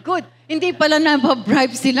 very good. Hindi pala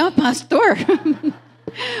nababribe sila, Pastor.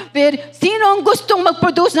 Pero, sino ang gustong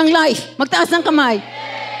mag-produce ng life? Magtaas ng kamay.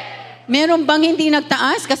 Meron bang hindi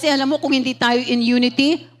nagtaas? Kasi alam mo, kung hindi tayo in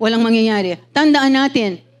unity, walang mangyayari. Tandaan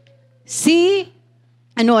natin, si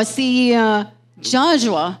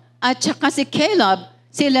Joshua at saka si Caleb,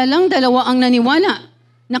 sila lang dalawa ang naniwala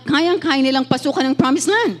na kayang-kaya nilang pasukan ng promised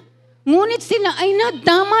land. Ngunit sila ay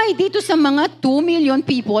nadamay dito sa mga 2 million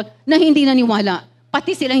people na hindi naniwala.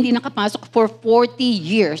 Pati sila hindi nakapasok for 40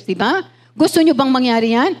 years, di ba? Gusto nyo bang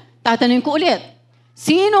mangyari yan? Tatanungin ko ulit.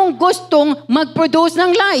 Sinong gustong mag-produce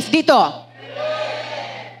ng life dito?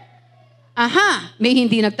 Aha, may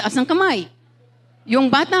hindi nagtaas ng kamay. Yung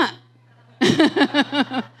bata.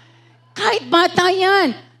 Kahit bata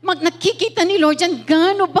yan. Nakikita ni Lord yan,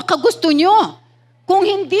 gaano ba kagusto nyo? Kung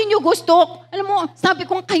hindi nyo gusto, alam mo, sabi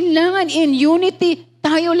kong kailangan in unity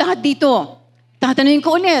tayo lahat dito. Tatanungin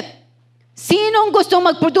ko ulit, sinong gusto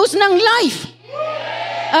mag-produce ng life?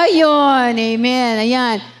 Ayun, amen,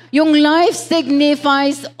 ayan. Yung life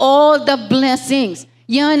signifies all the blessings.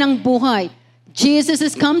 Yan ang buhay. Jesus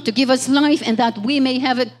has come to give us life and that we may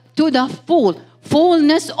have it to the full.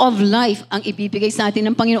 Fullness of life ang ibibigay sa atin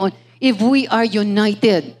ng Panginoon if we are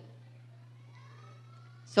united.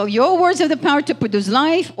 So your words have the power to produce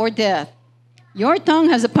life or death. Your tongue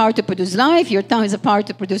has the power to produce life. Your tongue has the power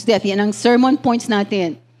to produce death. Yan ang sermon points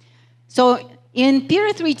natin. So in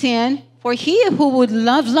Peter 3:10, for he who would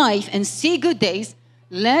love life and see good days,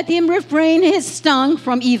 let him refrain his tongue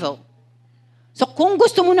from evil. So kung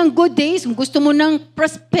gusto mo ng good days, kung gusto mo ng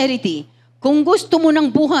prosperity, kung gusto mo ng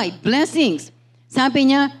buhay, blessings,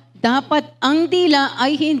 sabi niya, dapat ang dila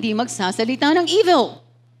ay hindi magsasalita ng evil.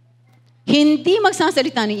 Hindi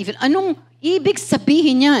magsasalita ng evil. Anong ibig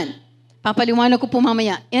sabihin yan? Papaliwanag ko po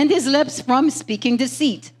mamaya. And his lips from speaking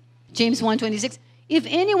deceit. James 1:26. If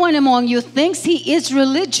anyone among you thinks he is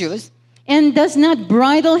religious and does not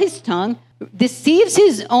bridle his tongue, deceives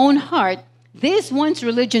his own heart, this one's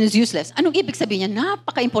religion is useless. Anong ibig sabihin niya?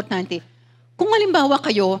 Napaka-importante. Kung halimbawa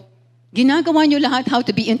kayo, ginagawa niyo lahat how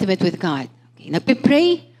to be intimate with God. Okay.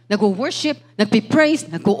 Nagpe-pray, nag-worship, nagpe-praise,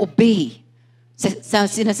 nag-obey. Sa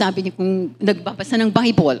sinasabi niyo kung nagbabasa ng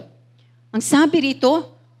Bible. Ang sabi rito,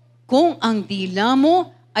 kung ang dila mo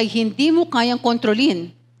ay hindi mo kayang kontrolin,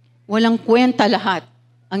 walang kwenta lahat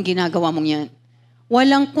ang ginagawa mong yan.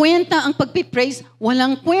 Walang kwenta ang pagpipraise,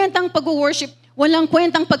 walang kwenta ang pag-worship, walang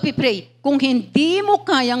kwenta ang pagpipray. Kung hindi mo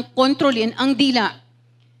kayang kontrolin ang dila,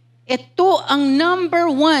 ito ang number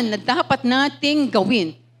 1 na dapat nating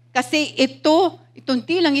gawin. Kasi itong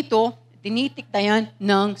dilang ito, dinitiktayan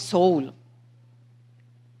ng soul.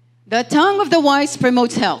 The tongue of the wise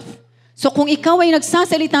promotes health. So kung ikaw ay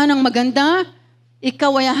nagsasalita ng maganda,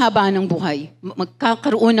 ikaw ay haba ng buhay.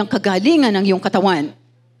 Magkakaroon ng kagalingan ng iyong katawan.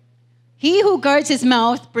 He who guards his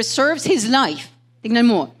mouth preserves his life. Tingnan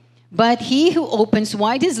mo. But he who opens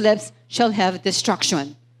wide his lips shall have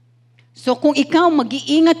destruction. So kung ikaw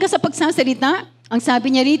mag-iingat ka sa pagsasalita, ang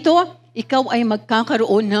sabi niya rito, ikaw ay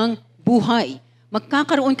magkakaroon ng buhay.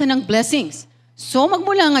 Magkakaroon ka ng blessings. So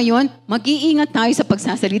magmula ngayon, mag-iingat tayo sa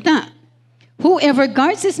pagsasalita. Whoever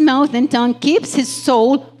guards his mouth and tongue keeps his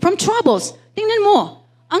soul from troubles. Tingnan mo,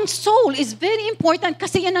 ang soul is very important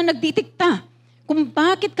kasi yan ang nagditikta. Kung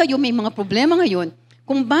bakit kayo may mga problema ngayon,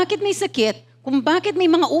 kung bakit may sakit, kung bakit may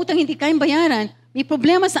mga utang hindi kayang bayaran, may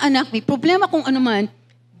problema sa anak, may problema kung ano man,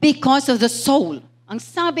 because of the soul. Ang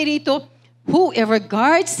sabi rito, whoever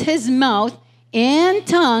guards his mouth and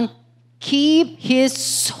tongue, keep his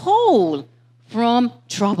soul from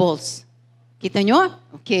troubles. Kita nyo?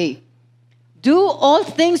 Okay. Do all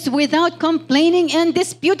things without complaining and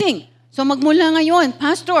disputing. So magmula ngayon,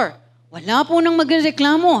 Pastor, wala po nang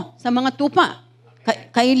magreklamo sa mga tupa.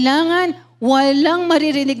 Kailangan walang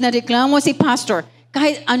maririnig na reklamo si Pastor.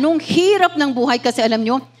 Kahit anong hirap ng buhay, kasi alam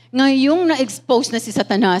nyo, ngayong na-expose na si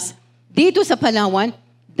Satanas dito sa Palawan,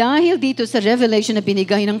 dahil dito sa revelation na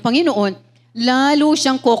binigay ng Panginoon, lalo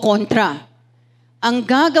siyang kokontra. Ang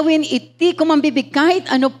gagawin, itikom ang bibig kahit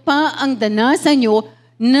ano pa ang danasan nyo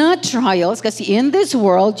na trials, kasi in this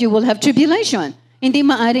world, you will have tribulation. Hindi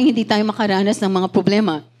maaring hindi tayo makaranas ng mga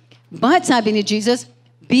problema. But sabi ni Jesus,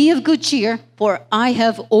 Be of good cheer, for I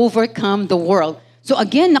have overcome the world. So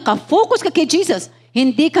again, nakafocus ka kay Jesus.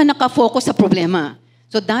 Hindi ka nakafocus sa problema.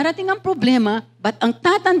 So darating ang problema, but ang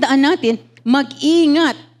tatandaan natin,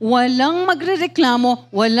 mag-ingat. Walang magrereklamo,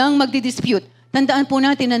 walang magdidispute. Tandaan po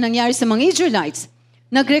natin na nangyari sa mga Israelites.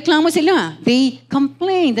 Nagreklamo sila. They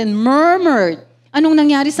complained and murmured. Anong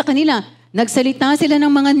nangyari sa kanila? Nagsalita sila ng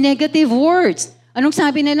mga negative words. Anong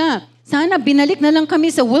sabi nila? Sana binalik na lang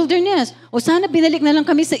kami sa wilderness. O sana binalik na lang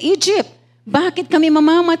kami sa Egypt. Bakit kami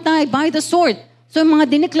mamamatay by the sword? So yung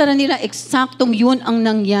mga dineklara nila, eksaktong yun ang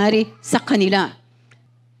nangyari sa kanila.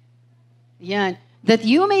 Yan. That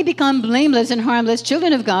you may become blameless and harmless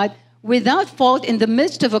children of God, without fault in the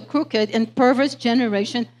midst of a crooked and perverse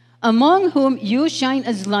generation, among whom you shine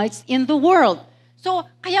as lights in the world. So,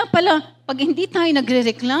 kaya pala, pag hindi tayo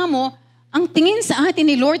nagrereklamo, ang tingin sa atin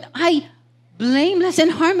ni Lord ay blameless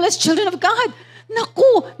and harmless children of God.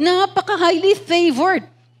 Naku, napaka-highly favored.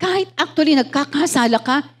 Kahit actually nagkakasala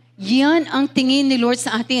ka, yan ang tingin ni Lord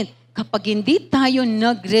sa atin. Kapag hindi tayo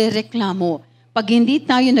nagrereklamo, pag hindi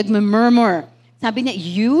tayo nagmumurmur, sabi niya,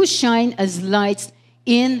 you shine as lights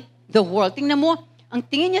in the world. Tingnan mo, ang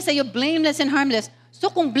tingin niya sa iyo, blameless and harmless. So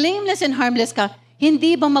kung blameless and harmless ka,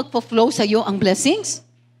 hindi ba magpo-flow sa iyo ang blessings?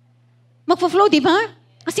 Magpo-flow, di ba?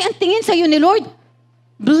 Kasi ang tingin sa iyo ni Lord,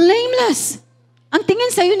 blameless. Ang tingin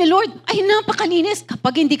sa iyo ni Lord ay napakalinis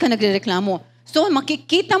kapag hindi ka nagrereklamo. So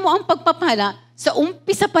makikita mo ang pagpapala sa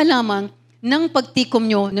umpisa pa lamang ng pagtikom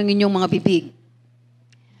nyo ng inyong mga bibig.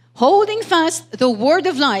 Holding fast the word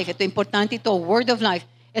of life. Ito, importante ito, word of life.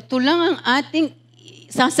 Ito lang ang ating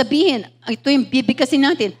sasabihin. Ito yung bibigkasin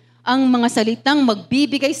natin. Ang mga salitang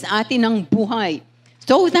magbibigay sa atin ng buhay.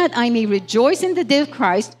 So that I may rejoice in the day of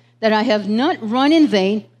Christ, that I have not run in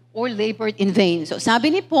vain or labored in vain. So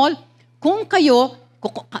sabi ni Paul, kung kayo,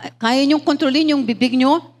 kaya niyong kontrolin yung bibig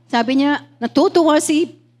niyo, sabi niya, natutuwa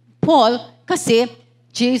si Paul kasi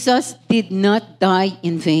Jesus did not die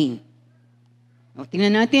in vain. O,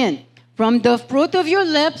 tingnan natin. From the fruit of your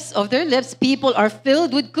lips, of their lips, people are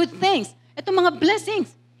filled with good things. Ito mga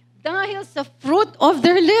blessings. Dahil sa fruit of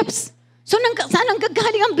their lips. So, saan ang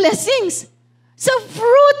gagaling ang blessings? Sa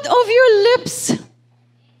fruit of your lips.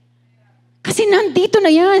 Kasi nandito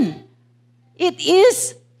na yan. It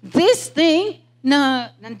is this thing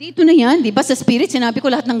na nandito na yan. Di ba sa Spirit, sinabi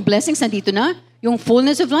ko lahat ng blessings nandito na. Yung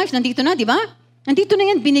fullness of life nandito na, di ba? Nandito na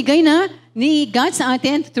yan, binigay na ni God sa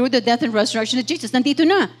atin through the death and resurrection of Jesus. Nandito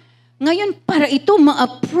na. Ngayon, para ito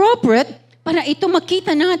ma-appropriate, para ito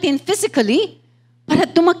makita natin physically, para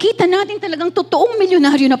tumakita natin talagang totoong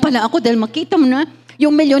milyonaryo na pala ako dahil makita mo na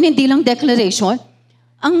yung milyon hindi lang declaration,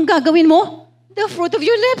 ang gagawin mo, the fruit of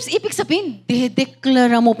your lips. Ibig sabihin,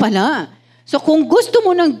 dedeklara mo pala. So kung gusto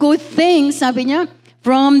mo ng good things, sabi niya,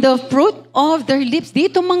 from the fruit of their lips,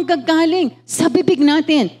 dito manggagaling sa bibig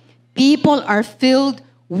natin. People are filled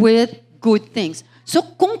with good things. So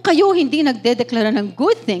kung kayo hindi nagdedeklara ng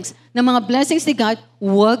good things, ng mga blessings ni God,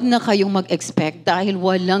 huwag na kayong mag-expect dahil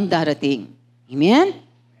walang darating. Amen?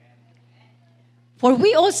 For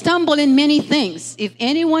we all stumble in many things. If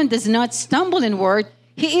anyone does not stumble in word,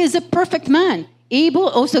 he is a perfect man, able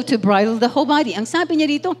also to bridle the whole body. Ang sabi niya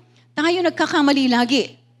dito, tayo nagkakamali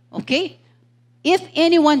lagi. Okay? If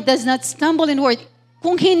anyone does not stumble in word,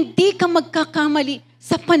 kung hindi ka magkakamali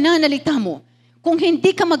sa pananalita mo, kung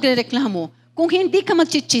hindi ka magrereklamo, kung hindi ka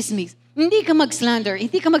magchichismis, hindi ka mag-slander,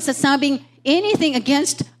 hindi ka magsasabing anything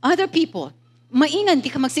against other people, maingat, hindi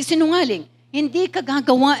ka magsisinungaling, hindi ka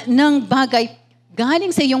gagawa ng bagay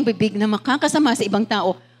galing sa iyong bibig na makakasama sa ibang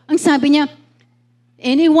tao. Ang sabi niya,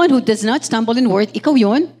 anyone who does not stumble in word, ikaw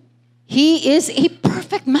yon, he is a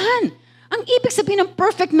perfect man. Ang ibig sabihin ng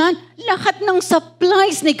perfect man, lahat ng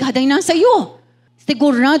supplies ni God ay nasa iyo.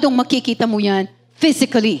 Siguradong makikita mo yan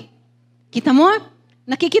physically. Kita mo?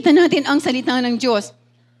 Nakikita natin ang salita ng Diyos.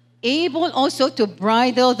 Able also to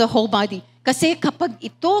bridle the whole body. Kasi kapag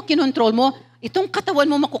ito kinontrol mo, itong katawan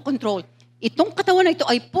mo makokontrol. Itong katawan na ito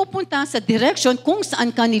ay pupunta sa direction kung saan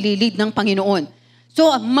ka nililid ng Panginoon. So,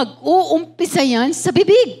 mag-uumpisa yan sa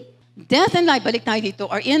bibig. Death and life, balik tayo dito,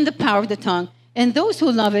 are in the power of the tongue, and those who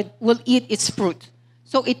love it will eat its fruit.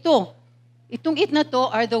 So, itong eat na to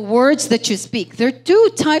are the words that you speak. There are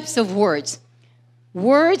two types of words.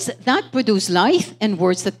 Words that produce life and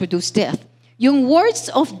words that produce death. Yung words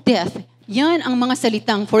of death, yan ang mga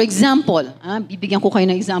salitang, for example, bibigyan ko kayo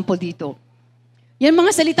ng example dito. Yan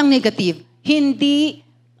mga salitang negative,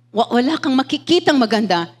 wala kang makikitang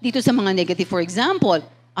maganda dito sa mga negative. For example,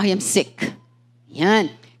 I am sick. Yan.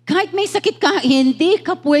 Kahit may sakit ka, hindi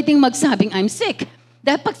ka pwedeng magsabing I'm sick.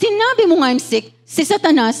 Dahil pag sinabi mo I'm sick, si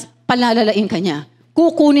Satanas, palalalain ka niya.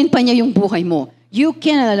 Kukunin pa niya yung buhay mo. You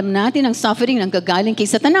can, alam natin, ang suffering nang gagaling kay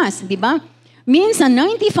Satanas, di ba? Minsan,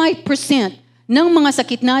 95% ng mga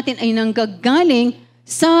sakit natin ay nanggagaling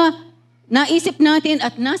sa naisip natin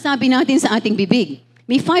at nasabi natin sa ating bibig.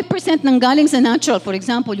 May 5% nang galing sa natural. For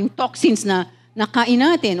example, yung toxins na nakain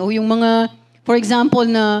natin o yung mga, for example,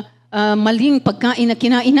 na maling pagkain na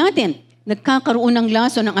kinain natin. Nagkakaroon ng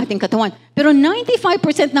laso ng ating katawan. Pero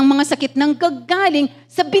 95% ng mga sakit nang gagaling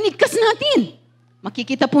sa binigkas natin.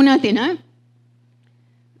 Makikita po natin, ha?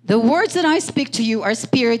 The words that I speak to you are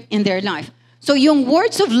spirit in their life. So yung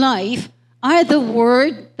words of life are the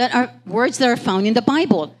words that are found in the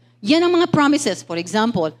Bible. Yan ang mga promises. For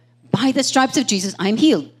example, by the stripes of Jesus, I'm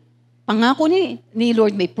healed. Pangako ni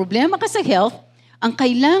Lord, may problema ka sa health, ang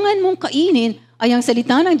kailangan mong kainin ay ang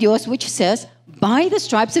salita ng Diyos which says, by the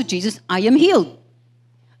stripes of Jesus, I am healed.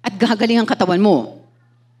 At gagaling ang katawan mo.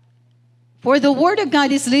 For the word of God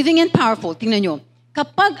is living and powerful. Tingnan nyo.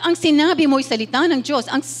 Kapag ang sinabi mo ay salita ng Diyos,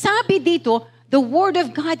 ang sabi dito, the word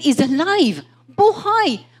of God is alive.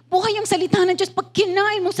 Buhay. Buhay ang salita ng Diyos. Pag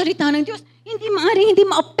kinain mo salita ng Diyos, hindi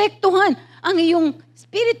maapektuhan ang iyong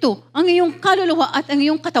spirito, ang iyong kaluluwa at ang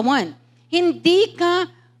iyong katawan. Hindi ka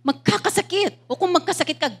magkakasakit. O kung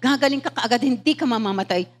magkasakit ka, gagaling ka kaagad, hindi ka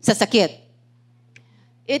mamamatay sa sakit.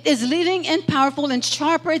 It is living and powerful and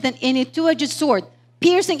sharper than any two-edged sword,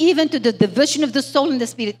 piercing even to the division of the soul and the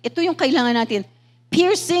spirit. Ito yung kailangan natin.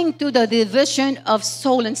 Piercing to the division of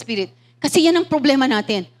soul and spirit. Kasi yan ang problema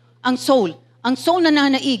natin. Ang soul. Ang soul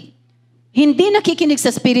nananaig. Hindi nakikinig sa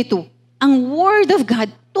spirito. Ang word of God,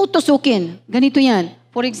 tutusukin. Ganito yan.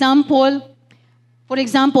 For example,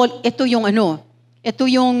 ito yung ito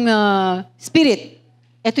yung spirit.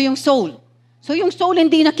 Ito yung soul. So yung soul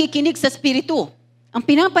hindi nakikinig sa spirito. Ang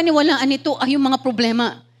pinapaniwalaan nito ay yung mga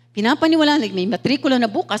problema. Pinapaniwalaan, like may matrikula na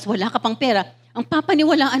bukas, wala ka pang pera. Ang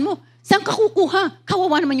papaniwalaan mo, saan ka kukuha?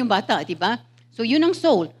 Kawawa naman yung bata, di ba? So yun ang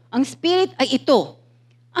soul. Ang spirit ay ito.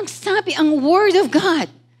 Ang sabi, ang word of God,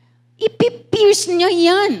 ipipierce niya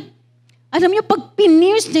yan. Alam niyo, pag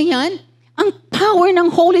pinierce niya yan, ang power ng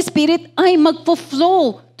Holy Spirit ay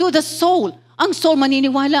magpo-flow to the soul. Ang soul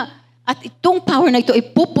maniniwala. At itong power na ito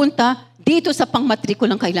ay pupunta dito sa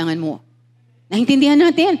pangmatrikulang kailangan mo. Naintindihan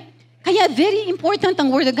natin? Kaya very important ang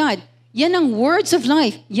word of God. Yan ang words of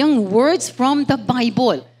life. Yung words from the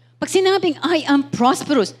Bible. Pag sinabing, I am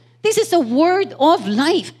prosperous, this is a word of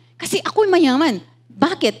life. Kasi ako'y mayaman.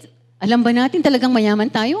 Bakit? Alam ba natin talagang mayaman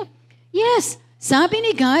tayo? Yes. Sabi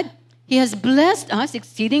ni God, He has blessed us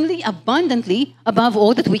exceedingly abundantly above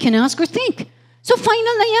all that we can ask or think. So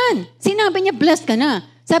final na yan. Sinabi niya, blessed ka na.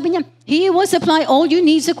 Sabi niya, He will supply all your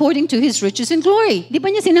needs according to His riches and glory. Di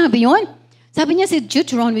ba niya sinabi yun? Sabi niya sa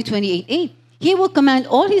Deuteronomy 28:8, He will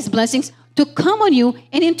command all His blessings to come on you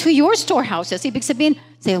and into your storehouses. Ibig sabihin,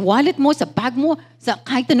 sa wallet mo, sa bag mo, sa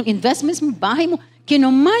kahit anong investments mo, bahay mo,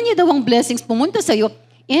 kinuman niya daw ang blessings pumunta sa iyo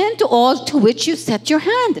and to all to which you set your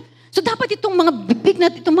hand. So dapat itong mga bibig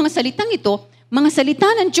natin, itong mga salitang ito, mga salita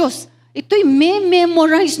ng Diyos, ito'y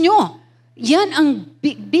memorize nyo. Yan ang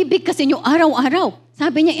bibig kasi nyo araw-araw.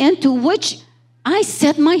 Sabi niya, and to which I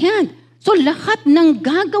set my hand. So lahat ng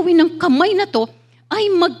gagawin ng kamay na to ay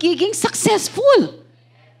magiging successful.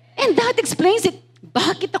 And that explains it.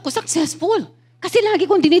 Bakit ako successful? Kasi lagi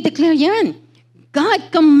kong dinideclare yan.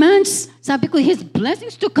 God commands, sabi ko, His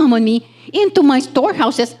blessings to come on me into my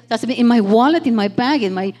storehouses. Sabi, in my wallet, in my bag,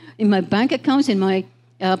 in my bank accounts, in my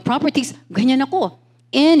properties. Ganyan ako.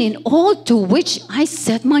 And in all to which I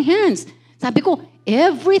set my hands. Sabi ko,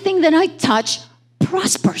 everything that I touch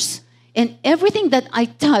prospers. And everything that I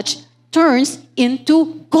touch turns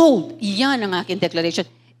into gold. Yan ang aking declaration.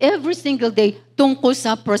 Every single day tungkol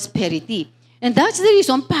sa prosperity. And that's the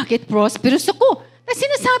reason bakit prosperous ako. Kasi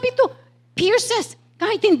sinasabi to, pierces.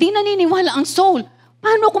 Kahit hindi naniniwala ang soul.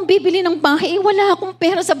 Paano kung bibili ng bahay? Wala akong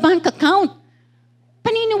pera sa bank account.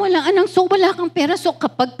 Paniniwalaan ng soul, wala kang pera. So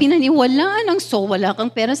kapag pinaniwalaan ng soul, wala kang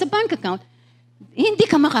pera sa bank account, hindi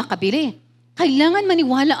ka makakabili. Kailangan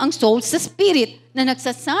maniwala ang soul sa spirit na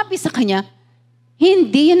nagsasabi sa kanya,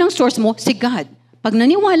 hindi yan ang source mo, si God. Pag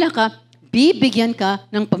naniwala ka, bibigyan ka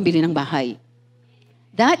ng pambili ng bahay.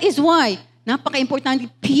 That is why, napaka-importante,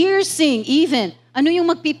 piercing even. Ano yung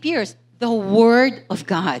magpi-pierce? The Word of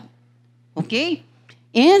God. Okay?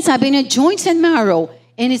 And sabi niya, joints and marrow,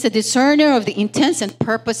 and is a discerner of the intents and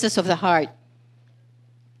purposes of the heart.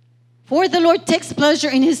 For the Lord takes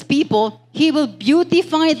pleasure in His people, He will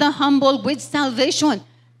beautify the humble with salvation.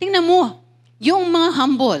 Tingnan mo, yung mga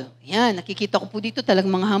humble, yan, nakikita ko po dito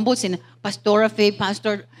talagang mga humble, sina Pastora, Faye,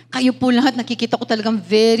 Pastor, kayo po lahat, nakikita ko talagang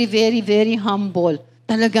very, very, very humble.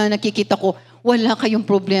 Talaga nakikita ko, wala kayong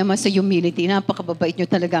problema sa humility. Napakababait nyo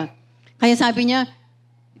talaga. Kaya sabi niya,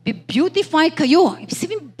 Beautify kayo. Ibig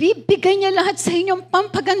sabihin, bibigay niya lahat sa inyong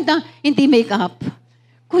pampaganda, hindi makeup.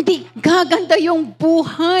 Kundi gaganda yung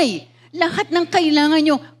buhay. Lahat ng kailangan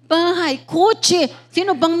nyo, bahay, kotse.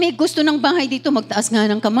 Sino bang may gusto ng bahay dito? Magtaas nga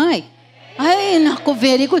ng kamay. Ay, naku,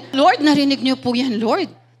 very good. Lord, narinig niyo po yan, Lord.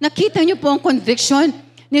 Nakita niyo po ang conviction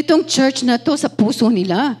nitong church na to sa puso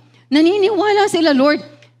nila. Naniniwala sila, Lord.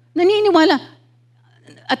 Naniniwala.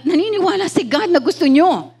 At naniniwala si God na gusto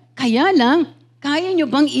niyo. Kaya lang, kaya nyo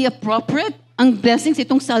bang i-appropriate ang blessings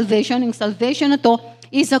itong salvation? Ang salvation na to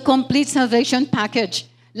is a complete salvation package.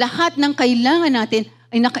 Lahat ng kailangan natin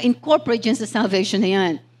ay naka-incorporate dyan sa salvation na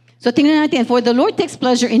yan. So tingnan natin, for the Lord takes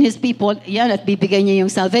pleasure in His people, yan, at bibigay niya yung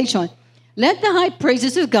salvation. Let the high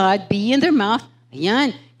praises of God be in their mouth.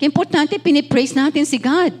 Ayan. Kaya importante, pinipraise natin si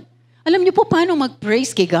God. Alam niyo po paano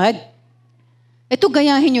mag-praise kay God? Ito,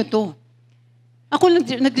 gayahin niyo to. Ako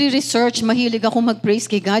nagre-research, mahilig ako mag-praise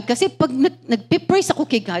kay God kasi pag nagpe-praise ako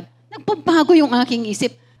kay God, nagbabago yung aking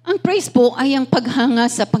isip. Ang praise po ay ang paghanga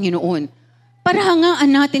sa Panginoon. Para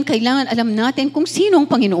hangaan natin, kailangan alam natin kung sino ang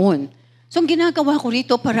Panginoon. So ang ginagawa ko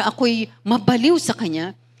rito para ako'y mabaliw sa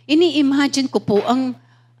Kanya, ini-imagine ko po ang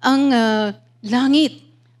langit.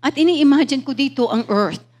 At ini-imagine ko dito ang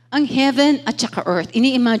earth, ang heaven at saka earth.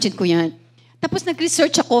 Ini-imagine ko yan. Tapos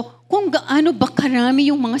nag-research ako kung gaano ba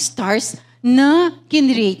karami yung mga stars na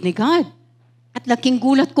kinreate ni God. At laking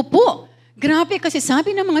gulat ko po. Grabe kasi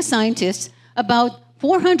sabi ng mga scientists, about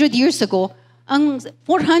 400 years ago, ang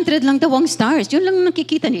 400 lang daw ang stars. Yun lang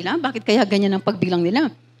nakikita nila. Bakit kaya ganyan ang pagbilang nila?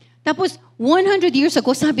 Tapos, 100 years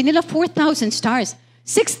ago, sabi nila 4,000 stars.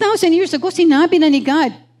 6,000 years ago, sinabi na ni God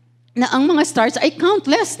na ang mga stars ay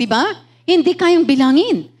countless, di ba? Hindi kayang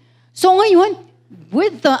bilangin. So ngayon,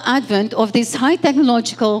 with the advent of these high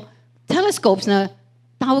technological telescopes na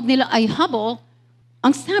tawag nila ay Hubble,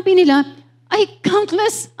 ang sabi nila ay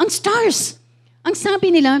countless ang stars. Ang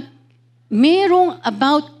sabi nila, merong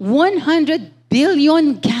about 100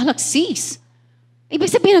 billion galaxies. Ibig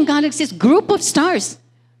sabihin ng galaxies, group of stars.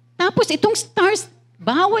 Tapos itong stars,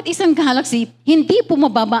 bawat isang galaxy, hindi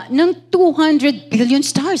pumababa ng 200 billion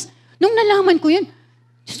stars. Nung nalaman ko yun,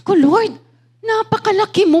 Diyos ko, Lord,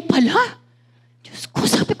 napakalaki mo pala. Diyos ko,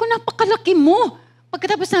 sabi ko, napakalaki mo.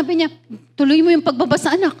 Pagkatapos sabi niya, tuloy mo yung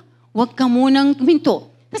pagbabasa, anak. Huwag ka munang tuminto.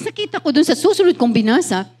 Tapos nakita ko dun sa susunod kong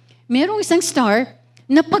binasa, merong isang star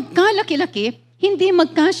na pagkalaki-laki, hindi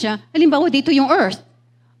magkasya. Halimbawa, dito yung earth.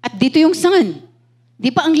 At dito yung sun. Di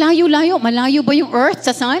ba ang layo-layo? Malayo ba yung earth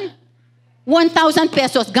sa sun? 1,000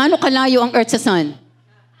 pesos. Gaano kalayo ang earth sa sun?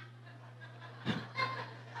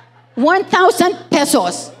 1,000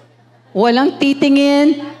 pesos. Walang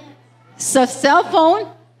titingin sa cellphone.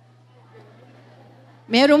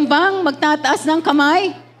 Meron bang magtataas ng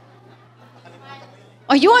kamay?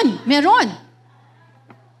 Ayun, meron.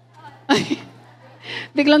 Ay,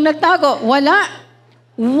 biglang nagtago. Wala.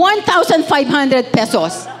 1,500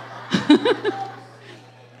 pesos.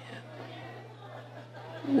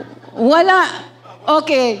 Wala.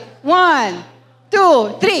 Okay. 1,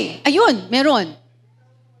 2, 3. Ayun, meron.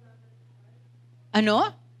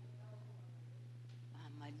 Ano?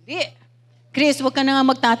 Mali. Chris, huwag ka na nga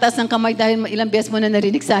magtataas ng kamay dahil ilang beses mo na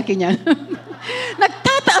narinig sa akin yan.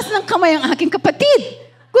 Nagtataas ng kamay ang aking kapatid.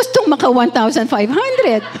 Gustong maka 1,500.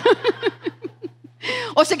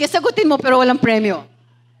 O sige, sagutin mo pero walang premyo.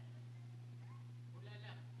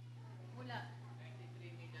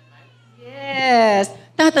 Yes.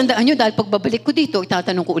 Tatandaan nyo dahil pagbabalik ko dito,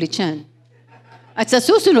 itatanong ko ulit yan. At sa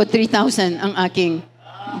susunod, 3,000 ang aking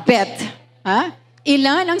bet. Ha?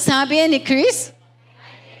 Ilan ang sabi ni Chris?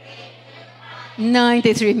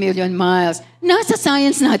 93 million miles. Nasa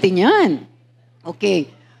science natin yan.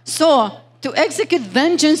 Okay. So, to execute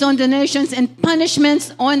vengeance on the nations and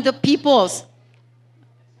punishments on the peoples.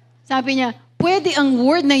 Sabi niya, pwede ang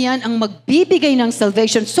word na yan ang magbibigay ng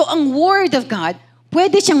salvation. So, ang word of God,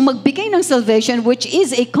 pwede siyang magbigay ng salvation which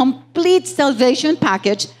is a complete salvation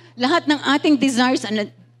package. Lahat ng ating desires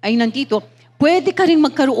ay nandito. Pwede ka rin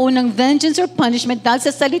magkaroon ng vengeance or punishment dahil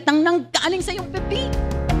sa salitang nang galing sa iyong bibig.